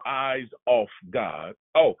taken your eyes off God.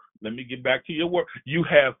 Oh, let me get back to your word. You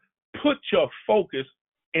have put your focus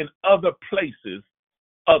in other places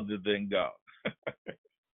other than God.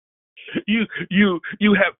 You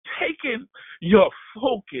have taken your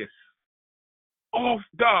focus off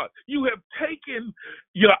God. You have taken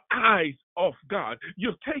your eyes off God.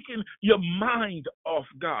 You've taken your mind off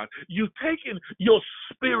God. You've taken your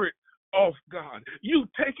spirit off God.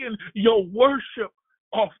 You've taken your worship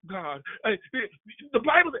off God. The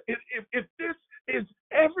Bible, if this is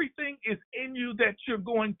everything is in you that you're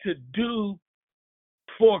going to do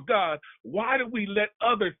for God, why do we let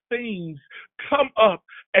other things come up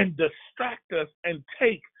and distract us and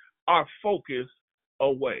take our focus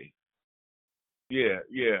away? Yeah.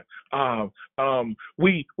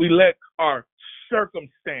 We let our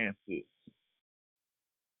circumstances,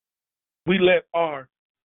 we let our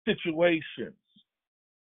situations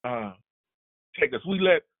take us. We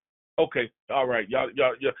let, okay, all right, y'all,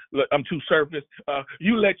 I'm too surface.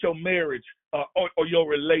 You let your marriage or your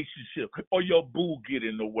relationship or your boo get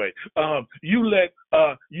in the way. You let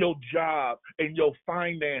your job and your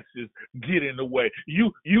finances get in the way.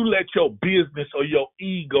 You let your business or your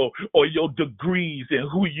ego or your degrees and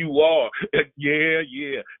who you are,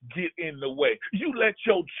 get in the way. You let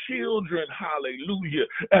your children, hallelujah,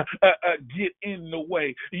 get in the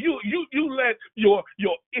way. You let your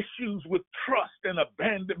issues with trust and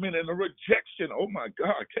abandonment and rejection, oh my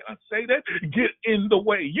God, can I say that? Get in the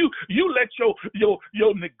way. You let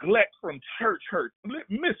your neglect from church hurt.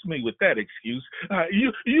 Miss me with that excuse.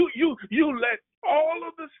 You let all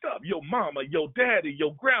of the stuff, your mama, your daddy,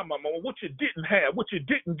 your grandmama, what you didn't have, what you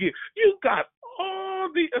didn't get, you got all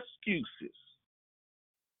the excuses.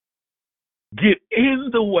 Get in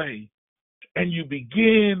the way, and you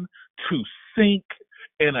begin to sink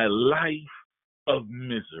in a life of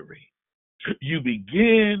misery. You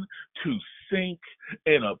begin to sink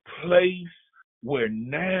in a place where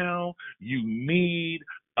now you need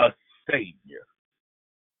a Savior.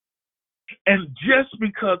 And just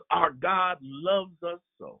because our God loves us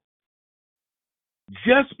so,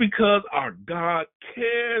 just because our God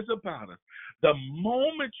cares about us, the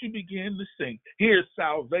moment you begin to sink, here's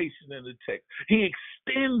salvation in the text. He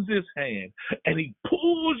extends his hand and he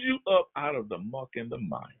pulls you up out of the muck and the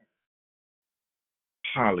mire.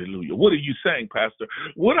 Hallelujah. What are you saying, Pastor?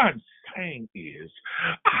 What I'm saying is,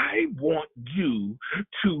 I want you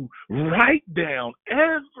to write down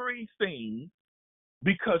everything,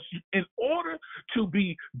 because in order to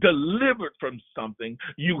be delivered from something,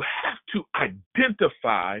 you have to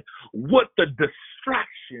identify what the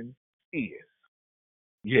distraction is.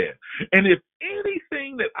 Yeah. And if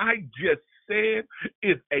anything that I just said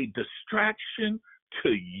is a distraction to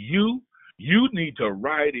you, you need to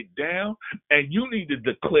write it down and you need to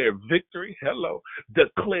declare victory. Hello.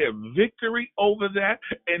 Declare victory over that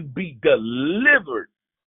and be delivered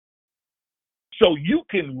so you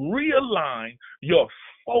can realign your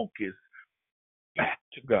focus back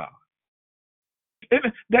to God. And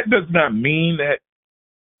that does not mean that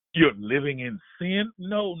you're living in sin.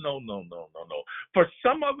 No. For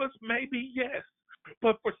some of us, maybe yes.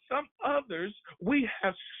 But for some others, we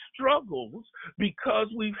have struggles because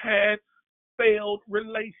we've had failed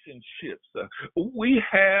relationships. We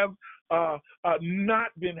have not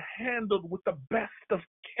been handled with the best of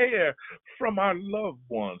care from our loved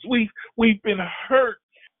ones. We've been hurt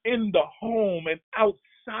in the home and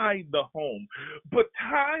outside the home. But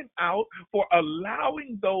time out for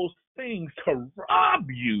allowing those things to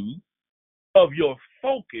rob you of your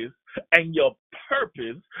focus and your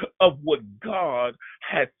purpose of what God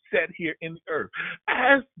has set here in the earth.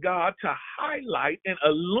 Ask God to highlight and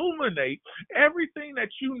illuminate everything that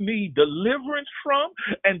you need deliverance from,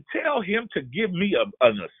 and tell him to give me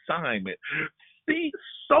an assignment. See,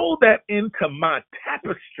 sew that into my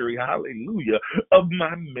tapestry, hallelujah, of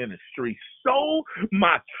my ministry. Sew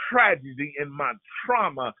my tragedy and my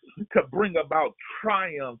trauma to bring about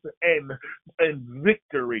triumph and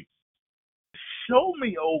victory. Show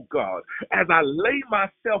me, oh God, as I lay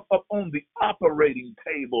myself up on the operating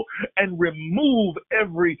table and remove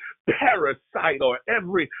every parasite or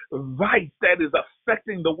every vice that is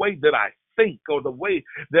affecting the way that I think or the way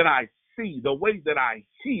that I see, the way that I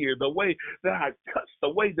hear, the way that I touch, the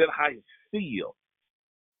way that I feel.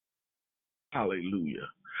 Hallelujah.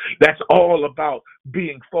 That's all about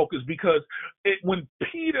being focused, because when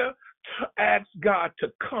Peter asked God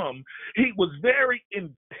to come, he was very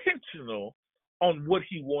intentional on what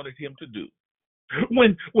he wanted him to do.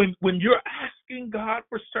 When you're asking God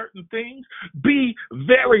for certain things, be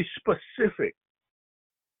very specific.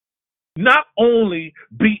 Not only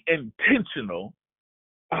be intentional,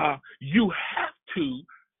 you have to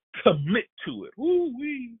commit to it.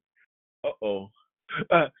 Ooh-wee.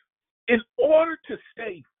 In order to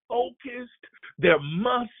stay focused, there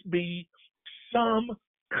must be some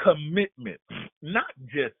commitment. Not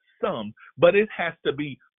just some, but it has to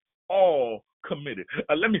be all committed.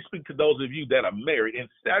 Let me speak to those of you that are married and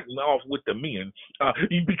starting off with the men,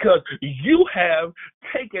 because you have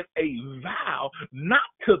taken a vow not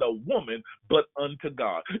to the woman, but unto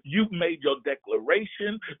God. You've made your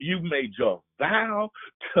declaration, you've made your vow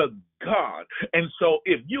to God. And so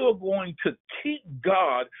if you are going to keep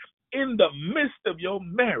God in the midst of your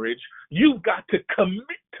marriage, you've got to commit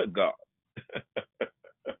to God.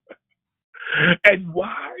 And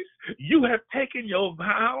wives, you have taken your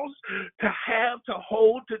vows to have, to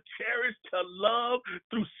hold, to cherish, to love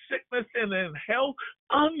through sickness and in health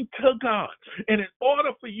unto God. And in order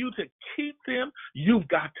for you to keep them, you've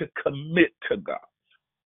got to commit to God.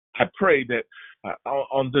 I pray that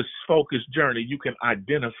on this focused journey, you can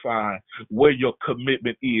identify where your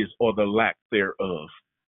commitment is or the lack thereof.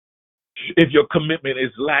 If your commitment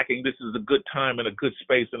is lacking, this is a good time and a good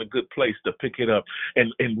space and a good place to pick it up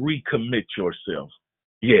and recommit yourself.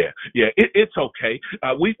 It's okay.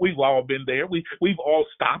 We've all been there. We've all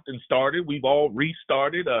stopped and started. We've all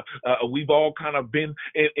restarted. We've all kind of been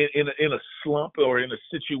in a slump or in a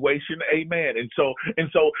situation. Amen. And so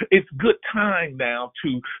it's good time now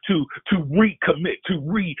to recommit, to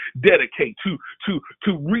rededicate,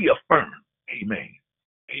 to reaffirm. Amen.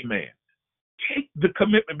 Amen. Take the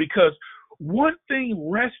commitment, because one thing,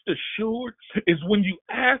 rest assured, is when you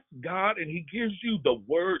ask God and He gives you the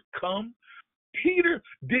word come. Peter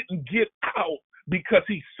didn't get out because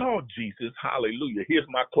he saw Jesus. Hallelujah. Here's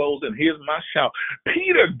my clothes and here's my shout.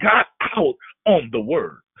 Peter got out on the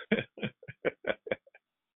word.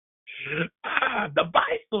 The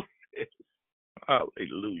Bible says,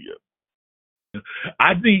 hallelujah,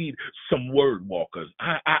 I need some word walkers.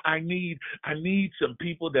 I need some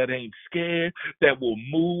people that ain't scared, that will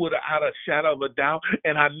move without a shadow of a doubt.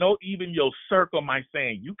 And I know even your circle might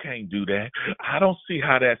say, you can't do that. I don't see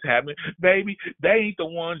how that's happening. Baby, they ain't the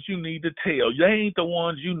ones you need to tell. They ain't the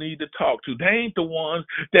ones you need to talk to. They ain't the ones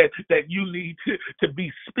that you need to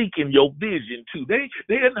be speaking your vision to.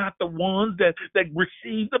 They're not the ones that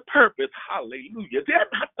receive the purpose. Hallelujah. They're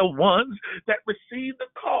not the ones that receive the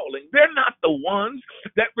calling. They're not the ones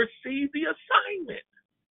that receive the assignment,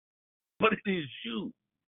 but it is you.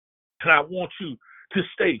 And I want you to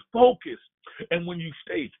stay focused. And when you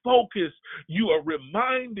stay focused, you are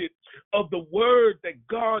reminded of the word that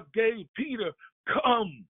God gave Peter,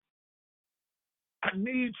 come. I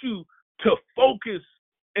need you to focus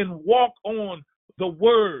and walk on the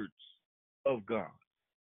words of God.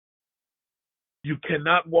 You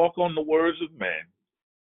cannot walk on the words of man,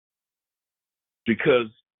 because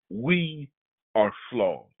we are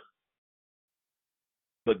flawed.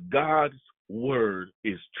 But God's word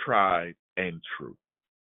is tried and true.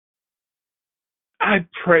 I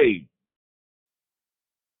pray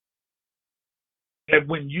that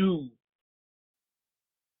when you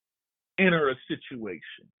enter a situation,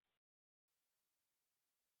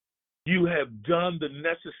 you have done the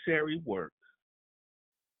necessary work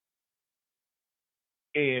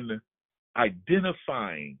in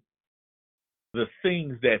identifying the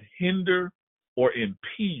things that hinder or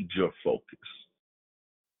impede your focus.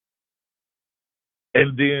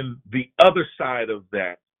 And then the other side of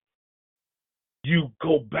that, you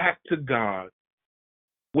go back to God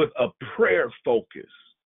with a prayer focus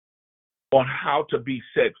on how to be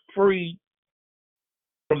set free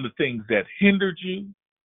from the things that hindered you,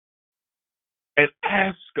 and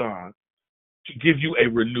ask God to give you a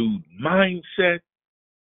renewed mindset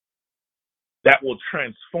that will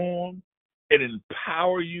transform and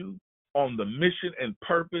empower you on the mission and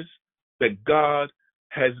purpose that God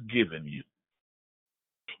has given you.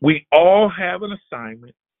 We all have an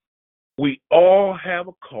assignment. We all have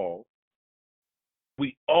a call.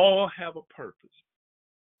 We all have a purpose.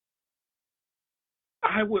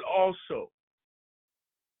 I would also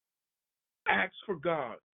ask for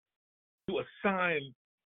God to assign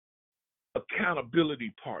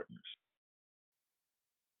accountability partners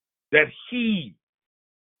that He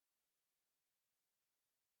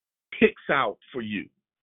picks out for you.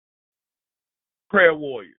 Prayer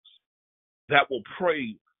warriors that will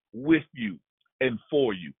pray with you and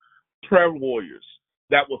for you. Prayer warriors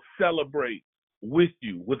that will celebrate with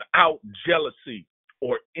you without jealousy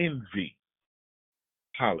or envy.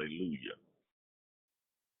 Hallelujah.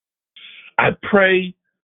 I pray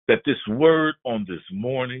that this word on this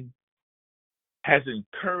morning has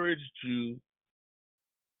encouraged you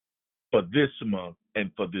for this month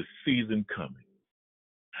and for this season coming.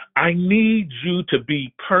 I need you to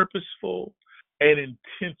be purposeful and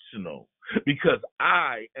intentional, because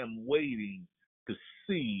I am waiting to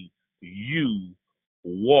see you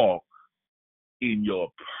walk in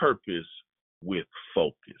your purpose with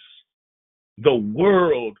focus. The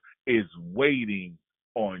world is waiting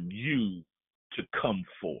on you to come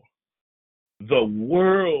forth. The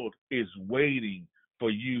world is waiting for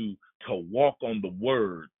you to walk on the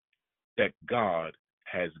word that God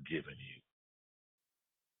has given you.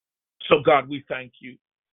 So, God, we thank you.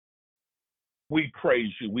 We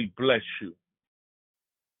praise you. We bless you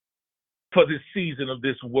for this season of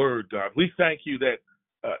this word, God. We thank you that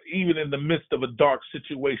even in the midst of a dark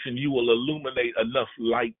situation, you will illuminate enough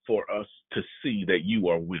light for us to see that you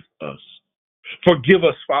are with us. Forgive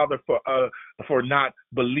us, Father, for not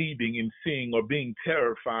believing and seeing or being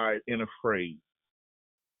terrified and afraid.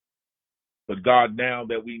 But God, now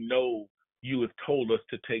that we know you have told us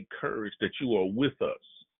to take courage, that you are with us,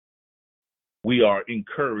 we are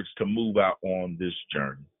encouraged to move out on this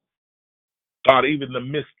journey. God, even in the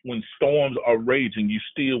midst when storms are raging, you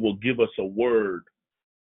still will give us a word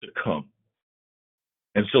to come.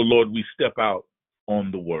 And so, Lord, we step out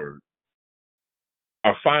on the word.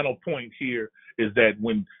 Our final point here is that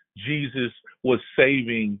when Jesus was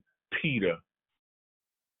saving Peter,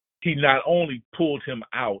 he not only pulled him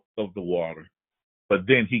out of the water, but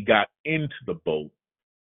then he got into the boat.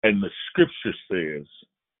 And the scripture says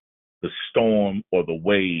the storm or the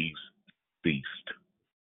waves ceased.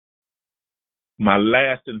 My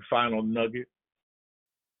last and final nugget,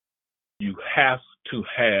 you have to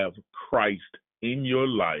have Christ in your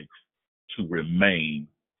life to remain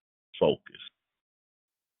focused.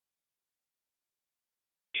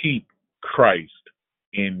 Keep Christ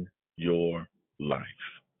in your life.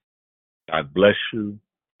 God bless you.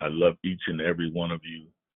 I love each and every one of you.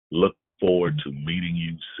 Look forward to meeting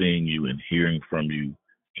you, seeing you, and hearing from you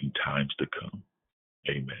in times to come.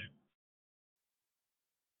 Amen.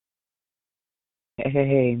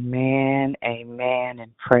 Amen, amen,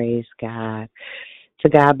 and praise God. To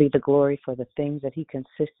God be the glory for the things that he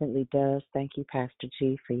consistently does. Thank you, Pastor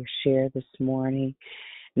G, for your share this morning.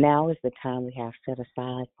 Now is the time we have set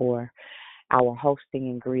aside for our hosting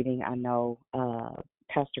and greeting. I know,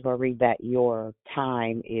 Pastor Goree, that your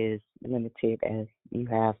time is limited as you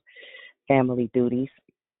have family duties.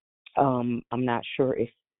 I'm not sure if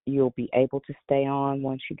you'll be able to stay on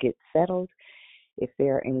once you get settled. If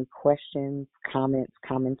there are any questions, comments,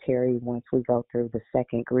 commentary once we go through the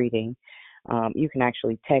second greeting, you can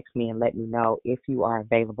actually text me and let me know if you are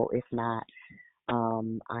available. If not,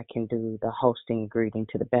 I can do the hosting and greeting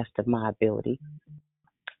to the best of my ability.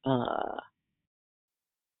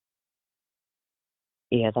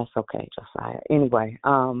 Yeah, that's okay, Josiah. Anyway,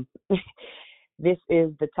 this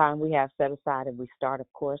is the time we have set aside, and we start,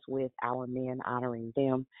 of course, with our men, honoring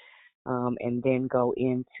them, and then go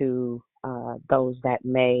into those that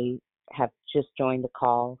may have just joined the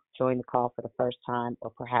call for the first time, or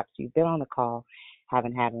perhaps you've been on the call,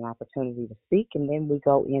 haven't had an opportunity to speak, and then we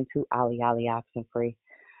go into Ali Oxenfree.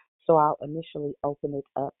 So I'll initially open it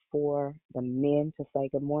up for the men to say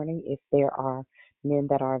good morning. If there are men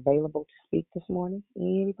that are available to speak this morning,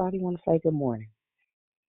 anybody want to say good morning?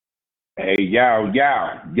 Hey, yo. Good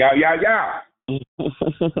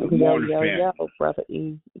morning, yo, Brother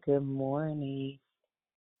E. Good morning.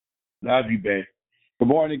 Love you, babe. Good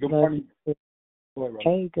morning. Good morning.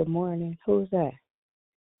 Hey, good morning. Who's that?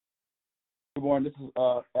 Good morning. This is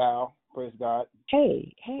Al. Praise God.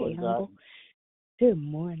 Hey, Praise humble. God. Good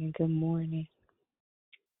morning.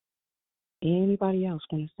 Anybody else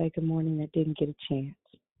want to say good morning that didn't get a chance?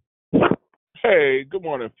 Hey, good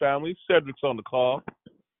morning, family. Cedric's on the call.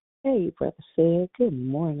 Hey, Brother Sid. Good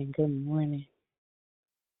morning.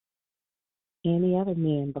 Any other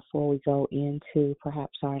men before we go into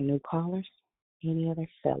perhaps our new callers? Any other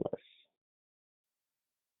fellas?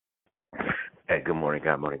 Hey, good morning,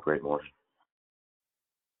 God morning, great morning.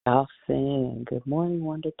 Austin, good morning,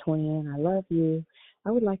 Wonder Twin. I love you. I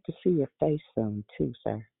would like to see your face soon too,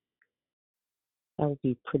 sir. That would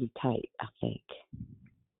be pretty tight, I think.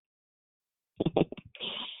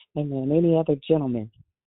 Amen. Any other gentlemen?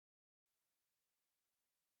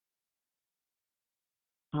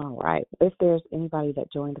 All right. If there's anybody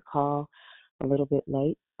that joined the call a little bit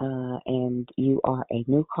late, and you are a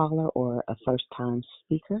new caller or a first-time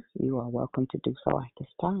speaker, you are welcome to do so at this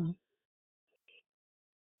time.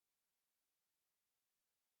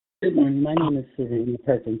 Good morning. My name is Serena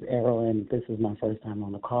Perkins Arrow, and this is my first time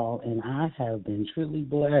on the call, and I have been truly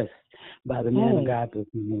blessed by the man of God this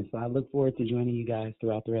morning. So I look forward to joining you guys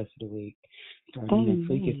throughout the rest of the week. Starting next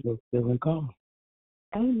week if we're still in call.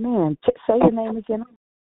 Amen. Say your name again.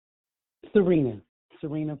 Serena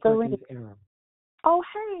Perkins Arrow. Oh,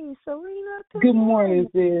 hey, Serena. Good morning,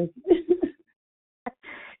 sis.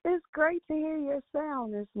 It's great to hear your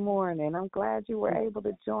sound this morning. I'm glad you were able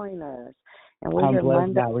to join us. And I'm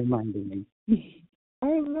blessed by reminding me.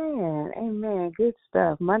 Amen. Good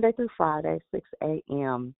stuff. Monday through Friday, 6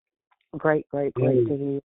 a.m. Great to hear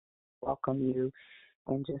you. Welcome you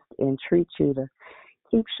and just entreat you to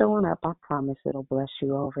keep showing up. I promise it'll bless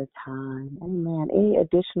you over time. Amen. Any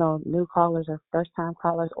additional new callers or first-time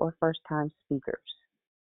callers or first-time speakers?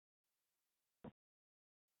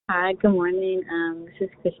 Hi, good morning. This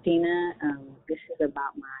is Christina. This is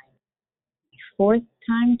about my fourth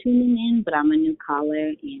time tuning in, but I'm a new caller,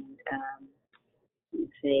 and I would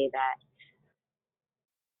say that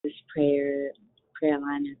this prayer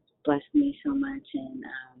line has blessed me so much, and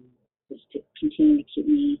just to continue to keep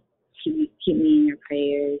me in your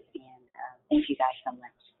prayers, and thank you guys so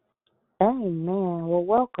much. Amen. Well,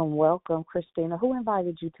 welcome, Christina. Who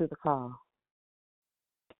invited you to the call?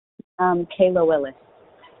 Kayla Willis.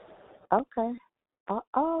 Okay.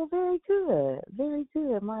 Oh, very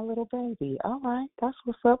good, my little baby. All right, that's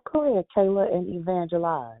what's up. Go ahead, Kayla, and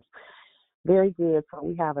evangelize. Very good. So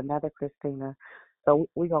we have another Christina. So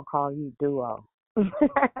we're gonna call you Duo.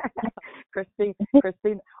 Christina,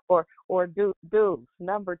 or Deuce,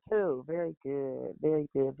 number 2. Very good. Very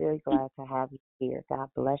glad to have you here. God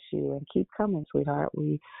bless you and keep coming, sweetheart.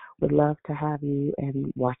 We would love to have you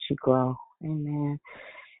and watch you grow. Amen.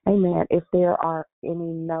 If there are any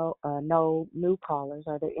no new callers,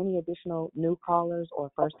 are there any additional new callers or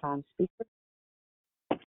first time speakers?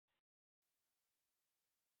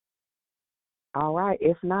 All right.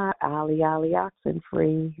 If not, Ali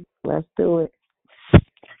Oxenfree. Let's do it.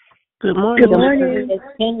 Good morning. It's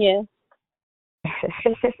Kenya.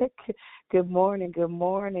 Good morning.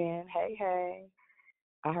 Hey.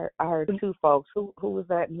 I heard 2 folks. Who was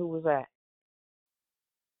that and who was that?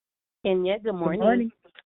 Kenya, good morning.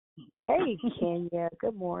 Hey, Kenya,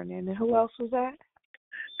 good morning. And who else was that?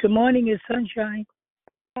 Good morning, it's Sunshine.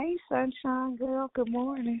 Hey, Sunshine girl, good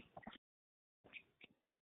morning.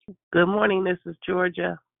 Good morning, this is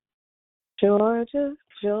Georgia. Georgia.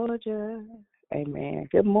 Amen.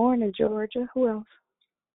 Good morning, Georgia. Who else?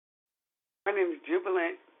 My name is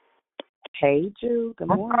Jubilant. Hey, Ju. Good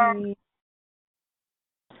morning.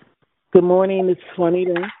 Good morning, it's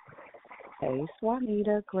Swanita. Hey,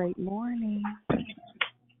 Swanita. Great morning.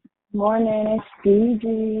 Morning, it's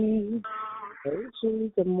Gigi. Hey,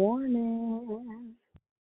 G. Good morning.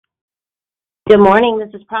 Good morning.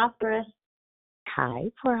 This is Prosperous. Hi,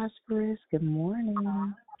 Prosperous. Good morning.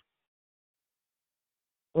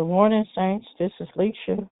 Good morning, Saints. This is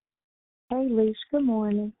Leisha. Hey, Leisha. Good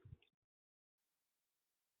morning.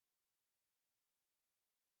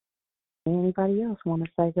 Anybody else want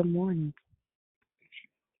to say good morning?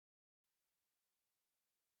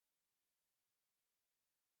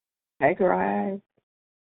 Hey, girl.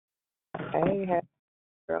 Hey,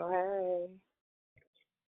 girl.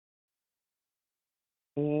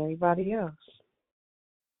 Hey. Anybody else?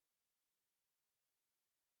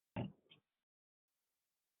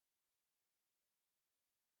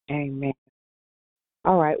 Amen.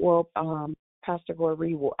 All right. Well, Pastor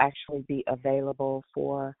Goree will actually be available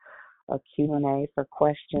for a Q&A for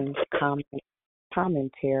questions,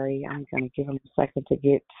 commentary. I'm going to give him a second to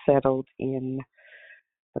get settled in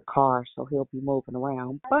the car, so he'll be moving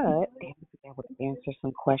around. But he'll be able to answer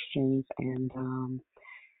some questions and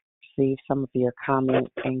receive some of your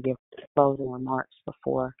comments and give closing remarks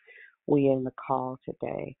before we end the call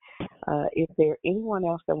today. Is there anyone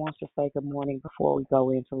else that wants to say good morning before we go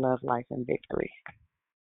into Love, Life, and Victory?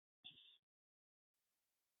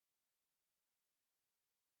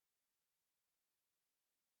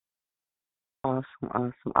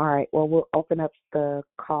 Awesome. All right. Well, we'll open up the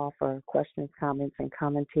call for questions, comments, and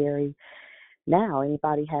commentary. Now,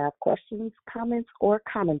 anybody have questions, comments, or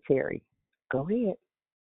commentary? Go ahead.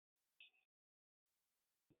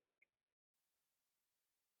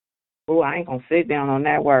 Oh, I ain't gonna sit down on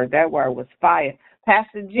that word. That word was fire.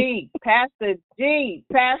 Pastor G.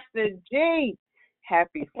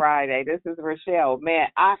 Happy Friday. This is Rochelle. Man,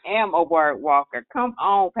 I am a word walker. Come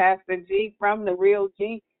on, Pastor G, from the real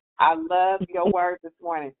G. I love your word this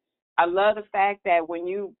morning. I love the fact that when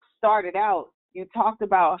you started out, you talked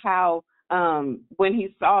about how when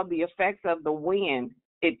he saw the effects of the wind,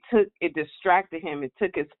 it distracted him. It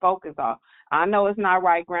took his focus off. I know it's not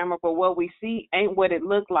right grammar, but what we see ain't what it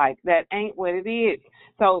looked like. That ain't what it is.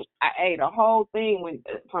 So the whole thing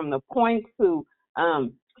from the points to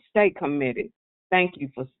stay committed. Thank you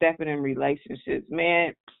for stepping in relationships.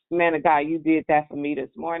 Man of God, you did that for me this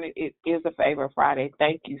morning. It is a favorite Friday.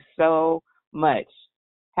 Thank you so much.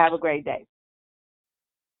 Have a great day.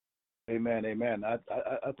 Amen. I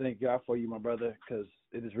thank God for you, my brother, because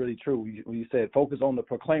it is really true. When you said focus on the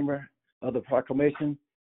proclaimer of the proclamation,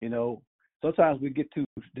 sometimes we get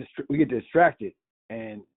distracted,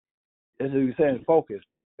 and as you said, focus.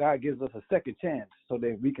 God gives us a second chance so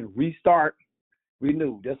that we can restart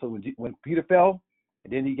renewed. That's when Peter fell,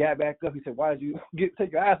 and then he got back up. He said, "Why did you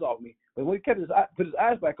take your eyes off me?" But when he put his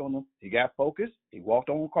eyes back on him, he got focused. He walked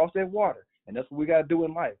on across that water, and that's what we got to do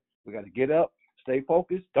in life. We got to get up, stay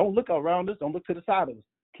focused. Don't look around us. Don't look to the side of us.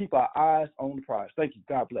 Keep our eyes on the prize. Thank you.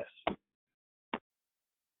 God bless.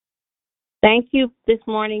 Thank you this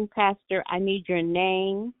morning, Pastor. I need your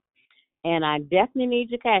name, and I definitely need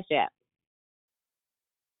your Cash App.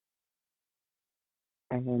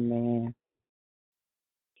 Amen.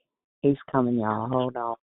 He's coming, y'all. Hold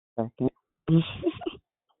on a second.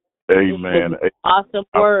 Amen. Awesome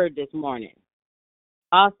word this morning.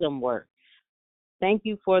 Awesome word. Thank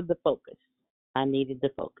you for the focus. I needed the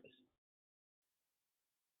focus.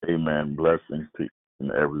 Amen. Blessings to each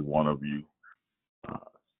and every one of you.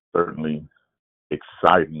 Certainly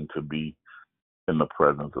exciting to be in the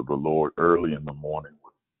presence of the Lord early in the morning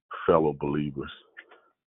with fellow believers.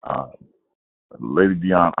 Lady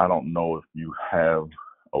Dion, I don't know if you have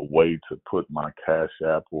a way to put my Cash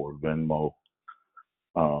App or Venmo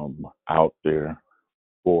out there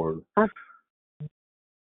for.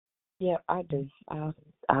 Yeah, I do.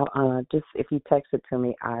 I'll just, if you text it to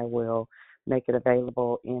me, I will make it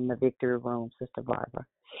available in the Victory Room, Sister Barbara.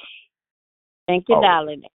 Thank you,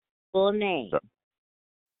 darling. Full name.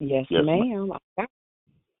 Yes, ma'am.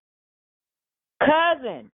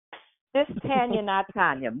 Cousin, this is Tanya, not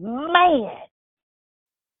Tanya. Man,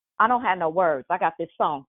 I don't have no words. I got this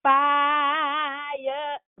song.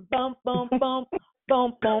 Fire, bum, bum, bum,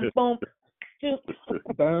 bum, bum, bum. Just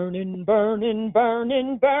burning, burning,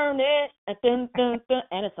 burning, burning. And, dun, dun, dun,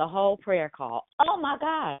 and it's a whole prayer call. Oh, my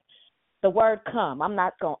God. The word come. I'm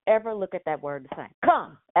not going to ever look at that word the same.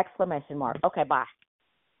 Come! Exclamation mark. Okay, bye.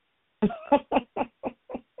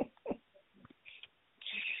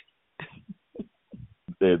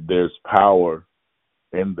 There's power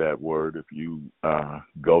in that word. If you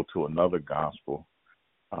go to another gospel,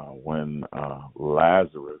 when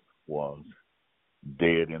Lazarus was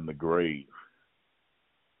dead in the grave,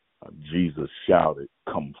 Jesus shouted,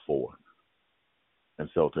 "Come forth." And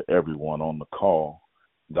so to everyone on the call,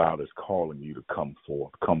 God is calling you to come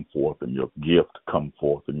forth. Come forth in your gift. Come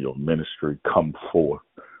forth in your ministry. Come forth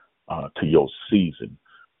to your season.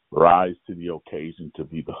 Rise to the occasion to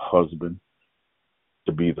be the husband,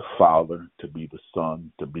 to be the father, to be the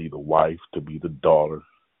son, to be the wife, to be the daughter,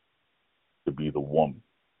 to be the woman.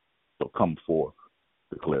 So come forth,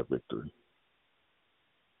 declare victory.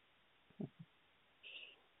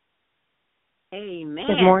 Amen.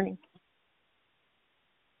 Good morning.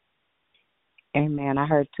 Amen. I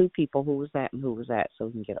heard two people who was that and who was that, so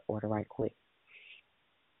we can get an order right quick.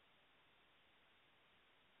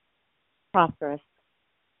 Prosperous,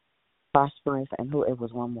 and who? It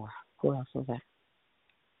was one more. Who else was that?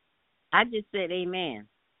 I just said amen.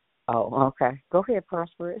 Oh, okay. Go ahead,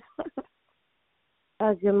 Prosperous.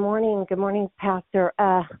 Good morning. Good morning, Pastor.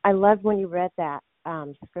 I loved when you read that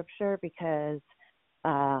scripture because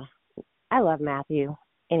I love Matthew.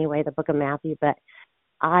 Anyway, the book of Matthew, but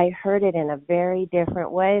I heard it in a very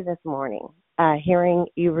different way this morning, hearing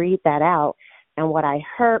you read that out. And what I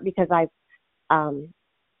heard, because I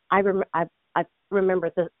remember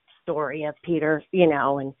the story of Peter,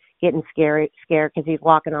 and getting scared because he's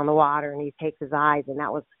walking on the water and he takes his eyes, and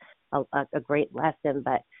that was a great lesson.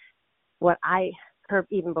 But what I heard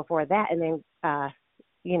even before that, and then,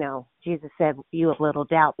 Jesus said, "You have little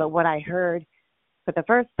doubt." But what I heard for the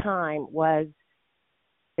first time was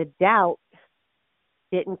the doubt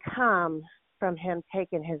didn't come from him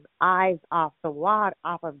taking his eyes off the water,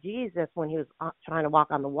 off of Jesus when he was trying to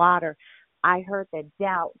walk on the water. I heard the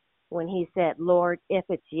doubt when he said, "Lord, if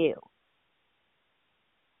it's you."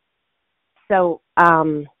 So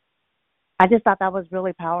I just thought that was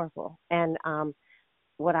really powerful. And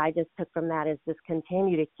what I just took from that is just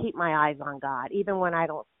continue to keep my eyes on God, even when I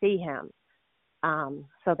don't see him,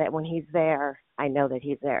 so that when he's there, I know that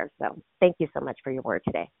he's there. So thank you so much for your word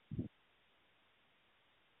today.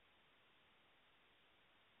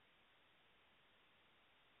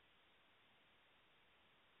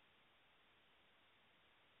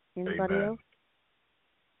 Anybody else?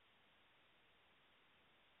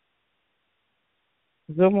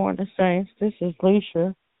 Good morning, Saints. This is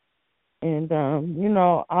Leisha. And, I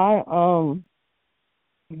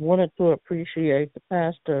wanted to appreciate the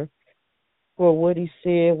pastor for what he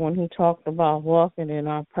said when he talked about walking in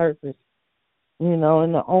our purpose. And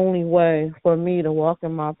the only way for me to walk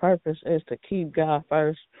in my purpose is to keep God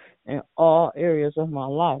first in all areas of my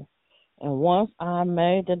life. And once I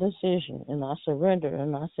made the decision and I surrendered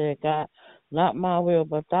and I said, "God, not my will,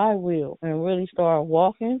 but thy will," and really started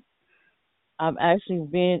walking, I've actually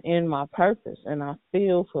been in my purpose and I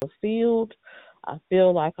feel fulfilled. I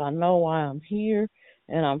feel like I know why I'm here,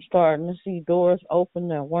 and I'm starting to see doors open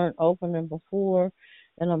that weren't opening before,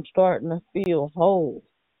 and I'm starting to feel whole.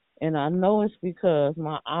 And I know it's because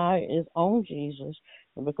my eye is on Jesus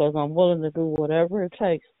and because I'm willing to do whatever it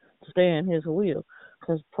takes to stay in his will.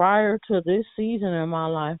 Because prior to this season in my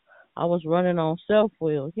life, I was running on self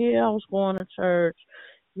will. Yeah, I was going to church.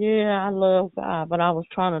 Yeah, I love God, but I was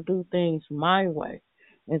trying to do things my way,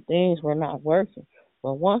 and things were not working.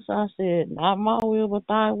 But once I said, not my will, but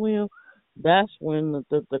thy will, that's when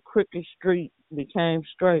the crooked street became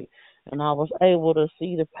straight, and I was able to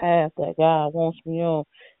see the path that God wants me on.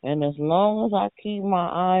 And as long as I keep my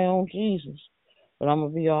eye on Jesus, then I'm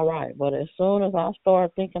going to be all right. But as soon as I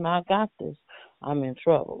start thinking I got this, I'm in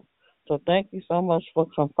trouble. So thank you so much for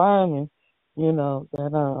confirming,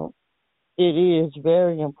 that it is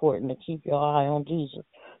very important to keep your eye on Jesus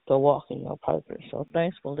to walk in your purpose. So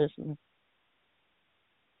thanks for listening.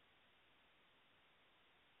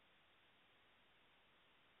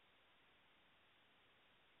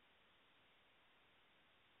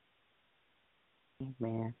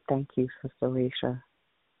 Amen. Thank you, Sister Risha.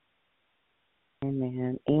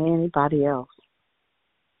 Amen. Anybody else?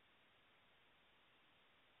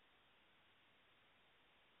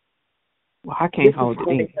 Well, I can't hold it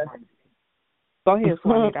in. Go ahead,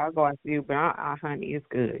 Sonia. I'll go after you, but honey, it's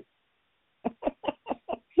good.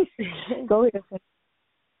 Go ahead.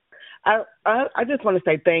 I just want to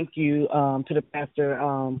say thank you to the pastor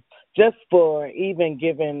just for even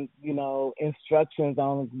giving, instructions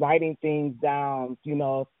on writing things down,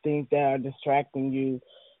 things that are distracting you,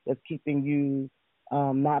 that's keeping you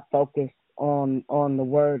not focused on the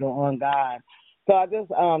word or on God. So I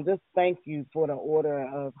just thank you for the order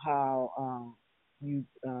of how you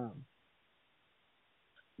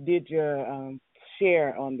did your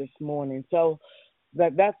share on this morning. So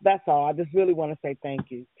that's all. I just really want to say thank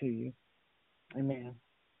you to you. Amen.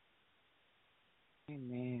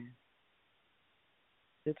 Amen.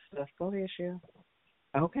 Good stuff. Go ahead, Cheryl.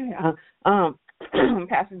 Okay.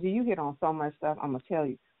 Pastor G, you hit on so much stuff. I'm gonna tell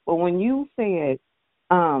you. But when you said,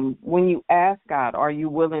 when you ask God, are you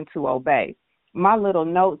willing to obey? My little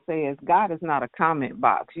note says God is not a comment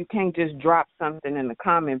box. You can't just drop something in the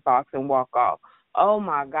comment box and walk off. Oh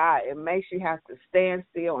my God, it makes you have to stand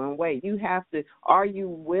still and wait. You have to, are you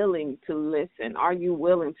willing to listen? Are you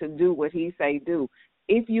willing to do what he say do?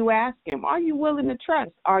 If you ask him, are you willing to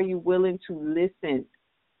trust? Are you willing to listen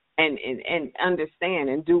and understand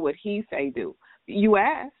and do what he say do? You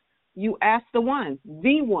ask the one.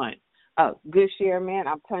 Good share, man.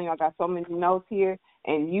 I'm telling you, I got so many notes here,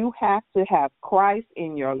 and you have to have Christ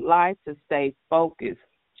in your life to stay focused.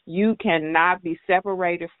 You cannot be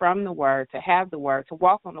separated from the word, to have the word, to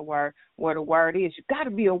walk on the word where the word is. You got to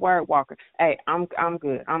be a word walker. Hey, I'm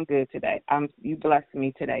good. I'm good today. You blessed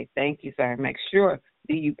me today. Thank you, sir. Make sure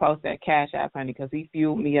that you post that Cash App, honey, because he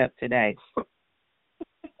fueled me up today.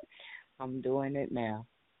 I'm doing it now.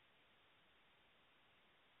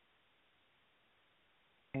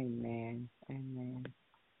 Amen. Amen.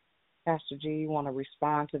 Pastor G, you want to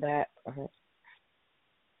respond to that?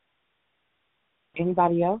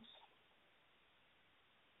 Anybody else?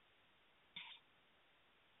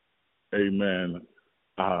 Amen.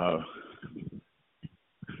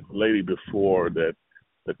 Lady before that,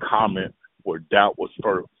 the comment where doubt was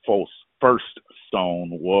first sown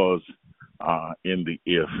was in the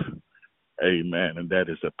if. Amen. And that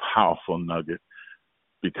is a powerful nugget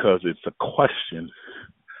because it's a question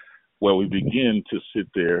where we begin to sit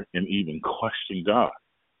there and even question God.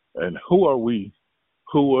 And who are we?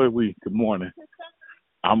 Good morning.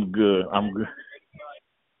 I'm good.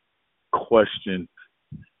 Question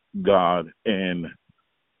God and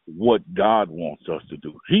what God wants us to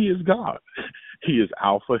do. He is God. He is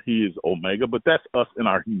Alpha. He is Omega. But that's us in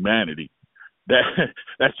our humanity.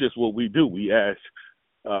 That's just what we do. We ask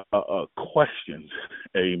questions.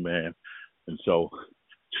 Amen. And so,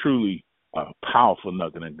 truly powerful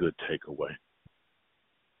nugget and good takeaway.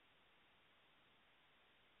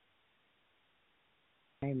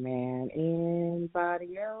 Amen.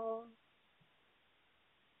 Anybody else?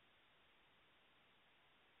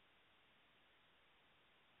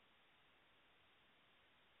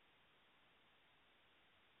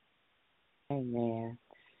 Amen.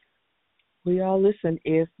 We all listen.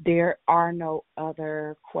 If there are no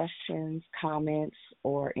other questions, comments,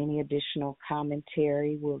 or any additional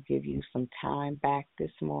commentary, we'll give you some time back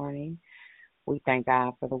this morning. We thank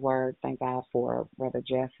God for the word. Thank God for Brother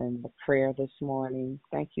Jeff and the prayer this morning.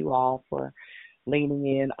 Thank you all for leaning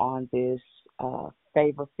in on this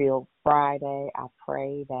Favor-Filled Friday. I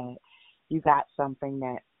pray that you got something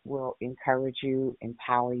that will encourage you,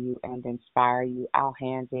 empower you, and inspire you. I'll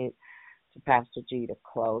hand it to Pastor G to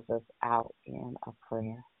close us out in a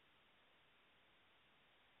prayer,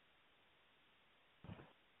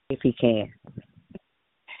 if he can.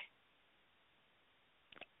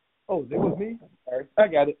 Oh, that was me? All right, I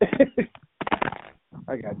got it.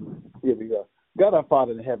 I got it. Here we go. God our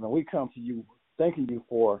Father in heaven, we come to you thanking you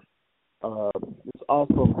for this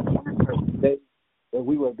awesome day that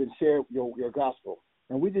we have been shared your gospel.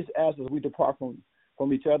 And we just ask as we depart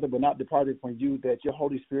from each other, but not departing from you, that your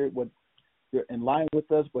Holy Spirit would be in line with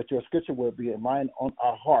us, but your scripture will be in line on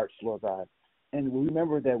our hearts, Lord God. And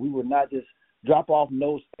remember that we will not just drop off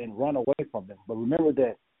notes and run away from them, but remember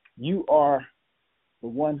that you are the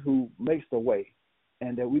one who makes the way,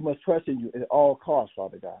 and that we must trust in you at all costs,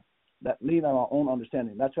 Father God. Not lean on our own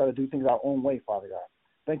understanding, not try to do things our own way, Father God.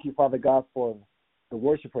 Thank you, Father God, for the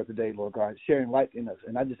worshiper today, Lord God, sharing light in us.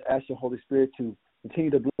 And I just ask your Holy Spirit to continue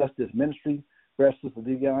to bless this ministry, bless Sister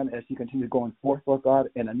Dion as she continues going forth, Lord God,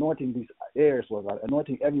 and anointing these heirs, Lord God,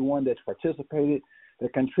 anointing everyone that's participated,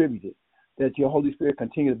 that contributed, that your Holy Spirit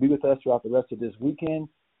continue to be with us throughout the rest of this weekend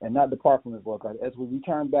and not depart from us, Lord God, as we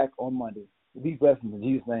return back on Monday. These blessings in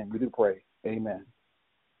Jesus' name we do pray. Amen.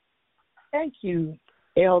 Thank you,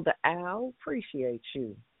 Elder Al. Appreciate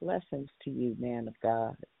you. Blessings to you, man of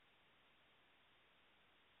God.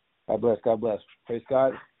 God bless. God bless. Praise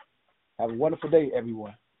God. Have a wonderful day,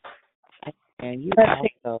 everyone. And you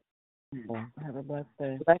also. Have a blessed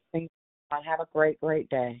day. Blessings. Have a great, great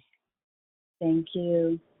day. Thank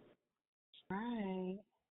you. All right.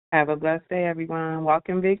 Have a blessed day, everyone. Walk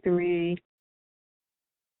in victory.